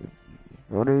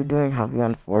 What are you doing? Have you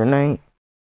on Fortnite?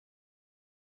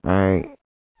 Alright.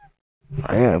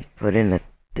 I gotta put in a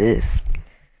disc.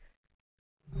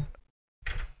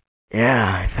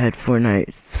 Yeah, I've had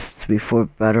Fortnite before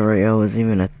Battle Royale was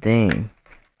even a thing.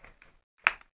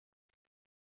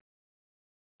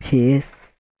 Peace.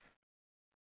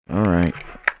 Alright.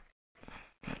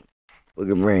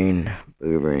 Booger brain.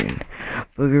 Booger brain.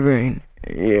 Booger brain.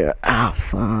 Yeah. Ah,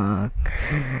 fuck.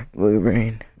 Booger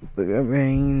brain. Booger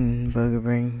brain. Booger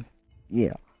brain.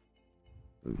 Yeah.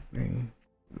 Booger brain.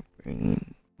 Booger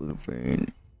brain. Booger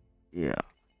brain. Yeah.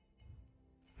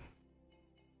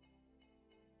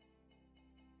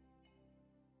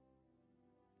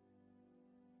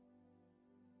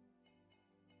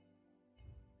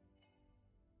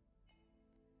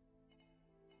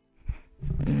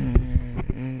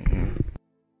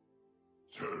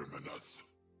 Terminus.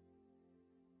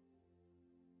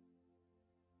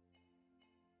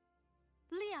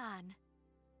 Leon.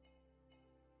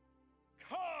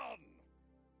 Come!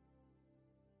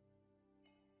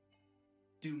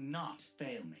 Do not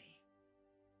fail me.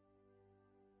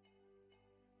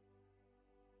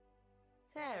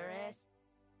 Terrorist.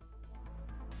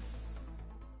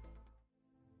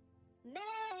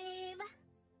 Maeve.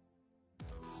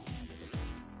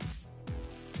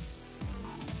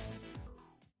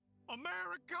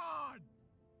 American!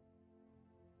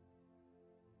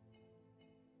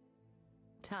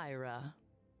 Tyra.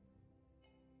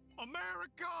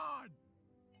 American!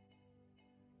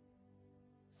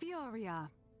 Furia.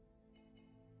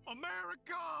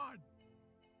 American!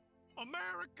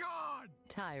 American!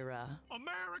 Tyra.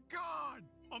 American!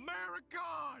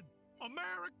 American!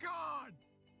 American!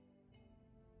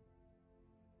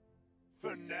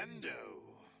 Fernando.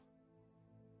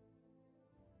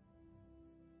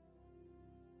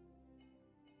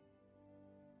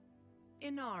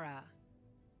 Inara.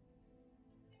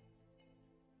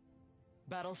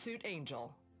 Battlesuit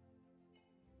Angel.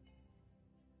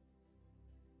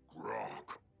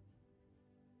 Rock.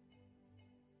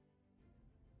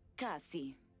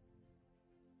 Cassie.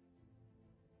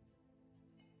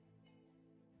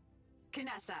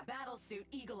 Kinessa. Battlesuit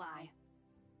Eagle Eye.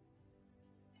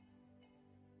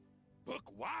 Buck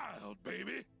wild,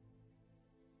 baby.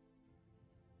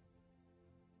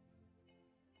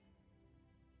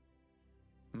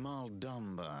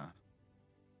 Maldumba.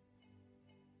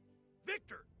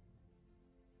 Victor.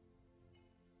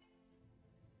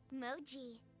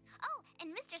 Moji. Oh,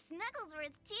 and Mr.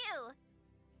 Snugglesworth, too.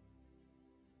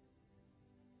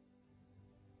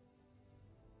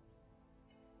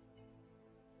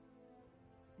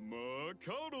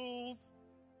 McCuddles.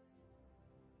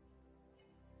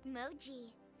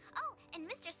 Moji. Oh, and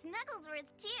Mr. Snugglesworth,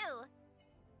 too.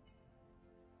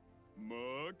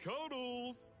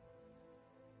 McCuddles.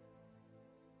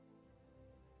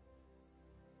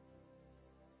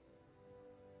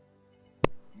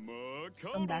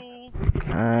 I'm back.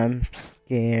 McCuddles. I'm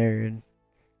scared.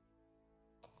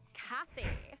 Cassie.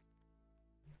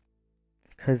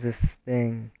 Cause this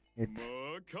thing, it's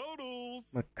McCuddles.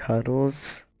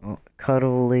 McCuddles, oh,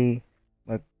 cuddly,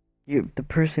 the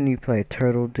person you play,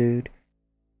 Turtle Dude,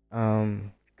 go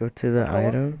to the Hello?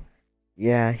 item.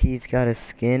 Yeah, he's got a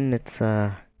skin that's,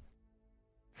 Moji.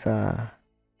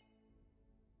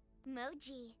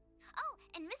 Oh,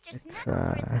 and Mr. it's,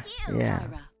 Snugglesworth, too. yeah,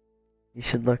 Tyra. you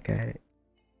should look at it.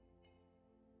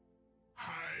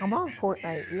 I'm on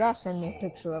Fortnite. You gotta send me a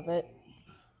picture of it.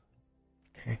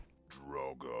 Okay,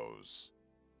 Drogos.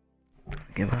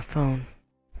 get my phone.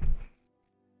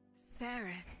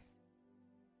 Saris.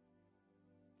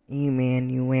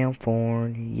 Emmanuel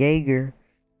Thorn, Jaeger.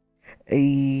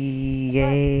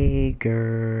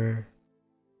 Jaeger.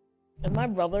 If my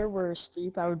brother were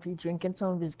asleep, I would be drinking some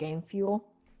of his game fuel.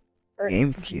 Or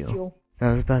Game G fuel.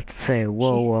 I was about to say,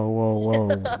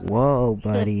 whoa,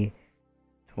 buddy.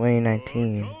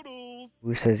 2019. McCuddles.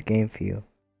 Who says game fuel?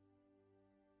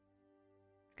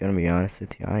 Gonna be honest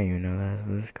with you, I don't even know that's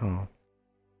what it's called.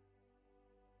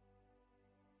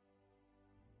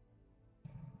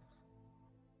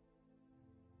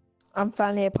 I'm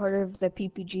finally a part of the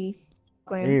PPG Are you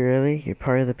clan. really? You're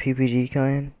part of the PPG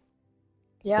clan?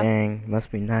 Yeah. Dang,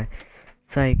 must be nice.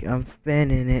 It's like, I'm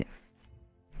spending it.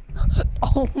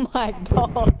 Oh my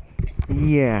god.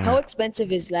 Yeah. How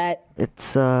expensive is that?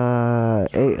 It's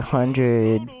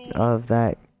 800 of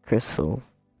that crystal.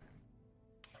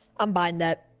 I'm buying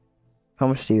that. How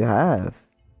much do you have?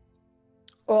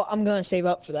 Well, I'm gonna save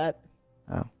up for that.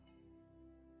 Oh.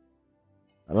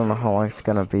 I don't know how long it's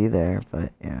gonna be there,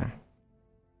 but yeah.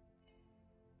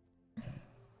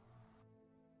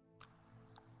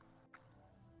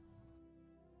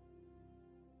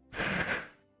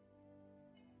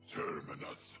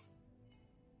 Terminus.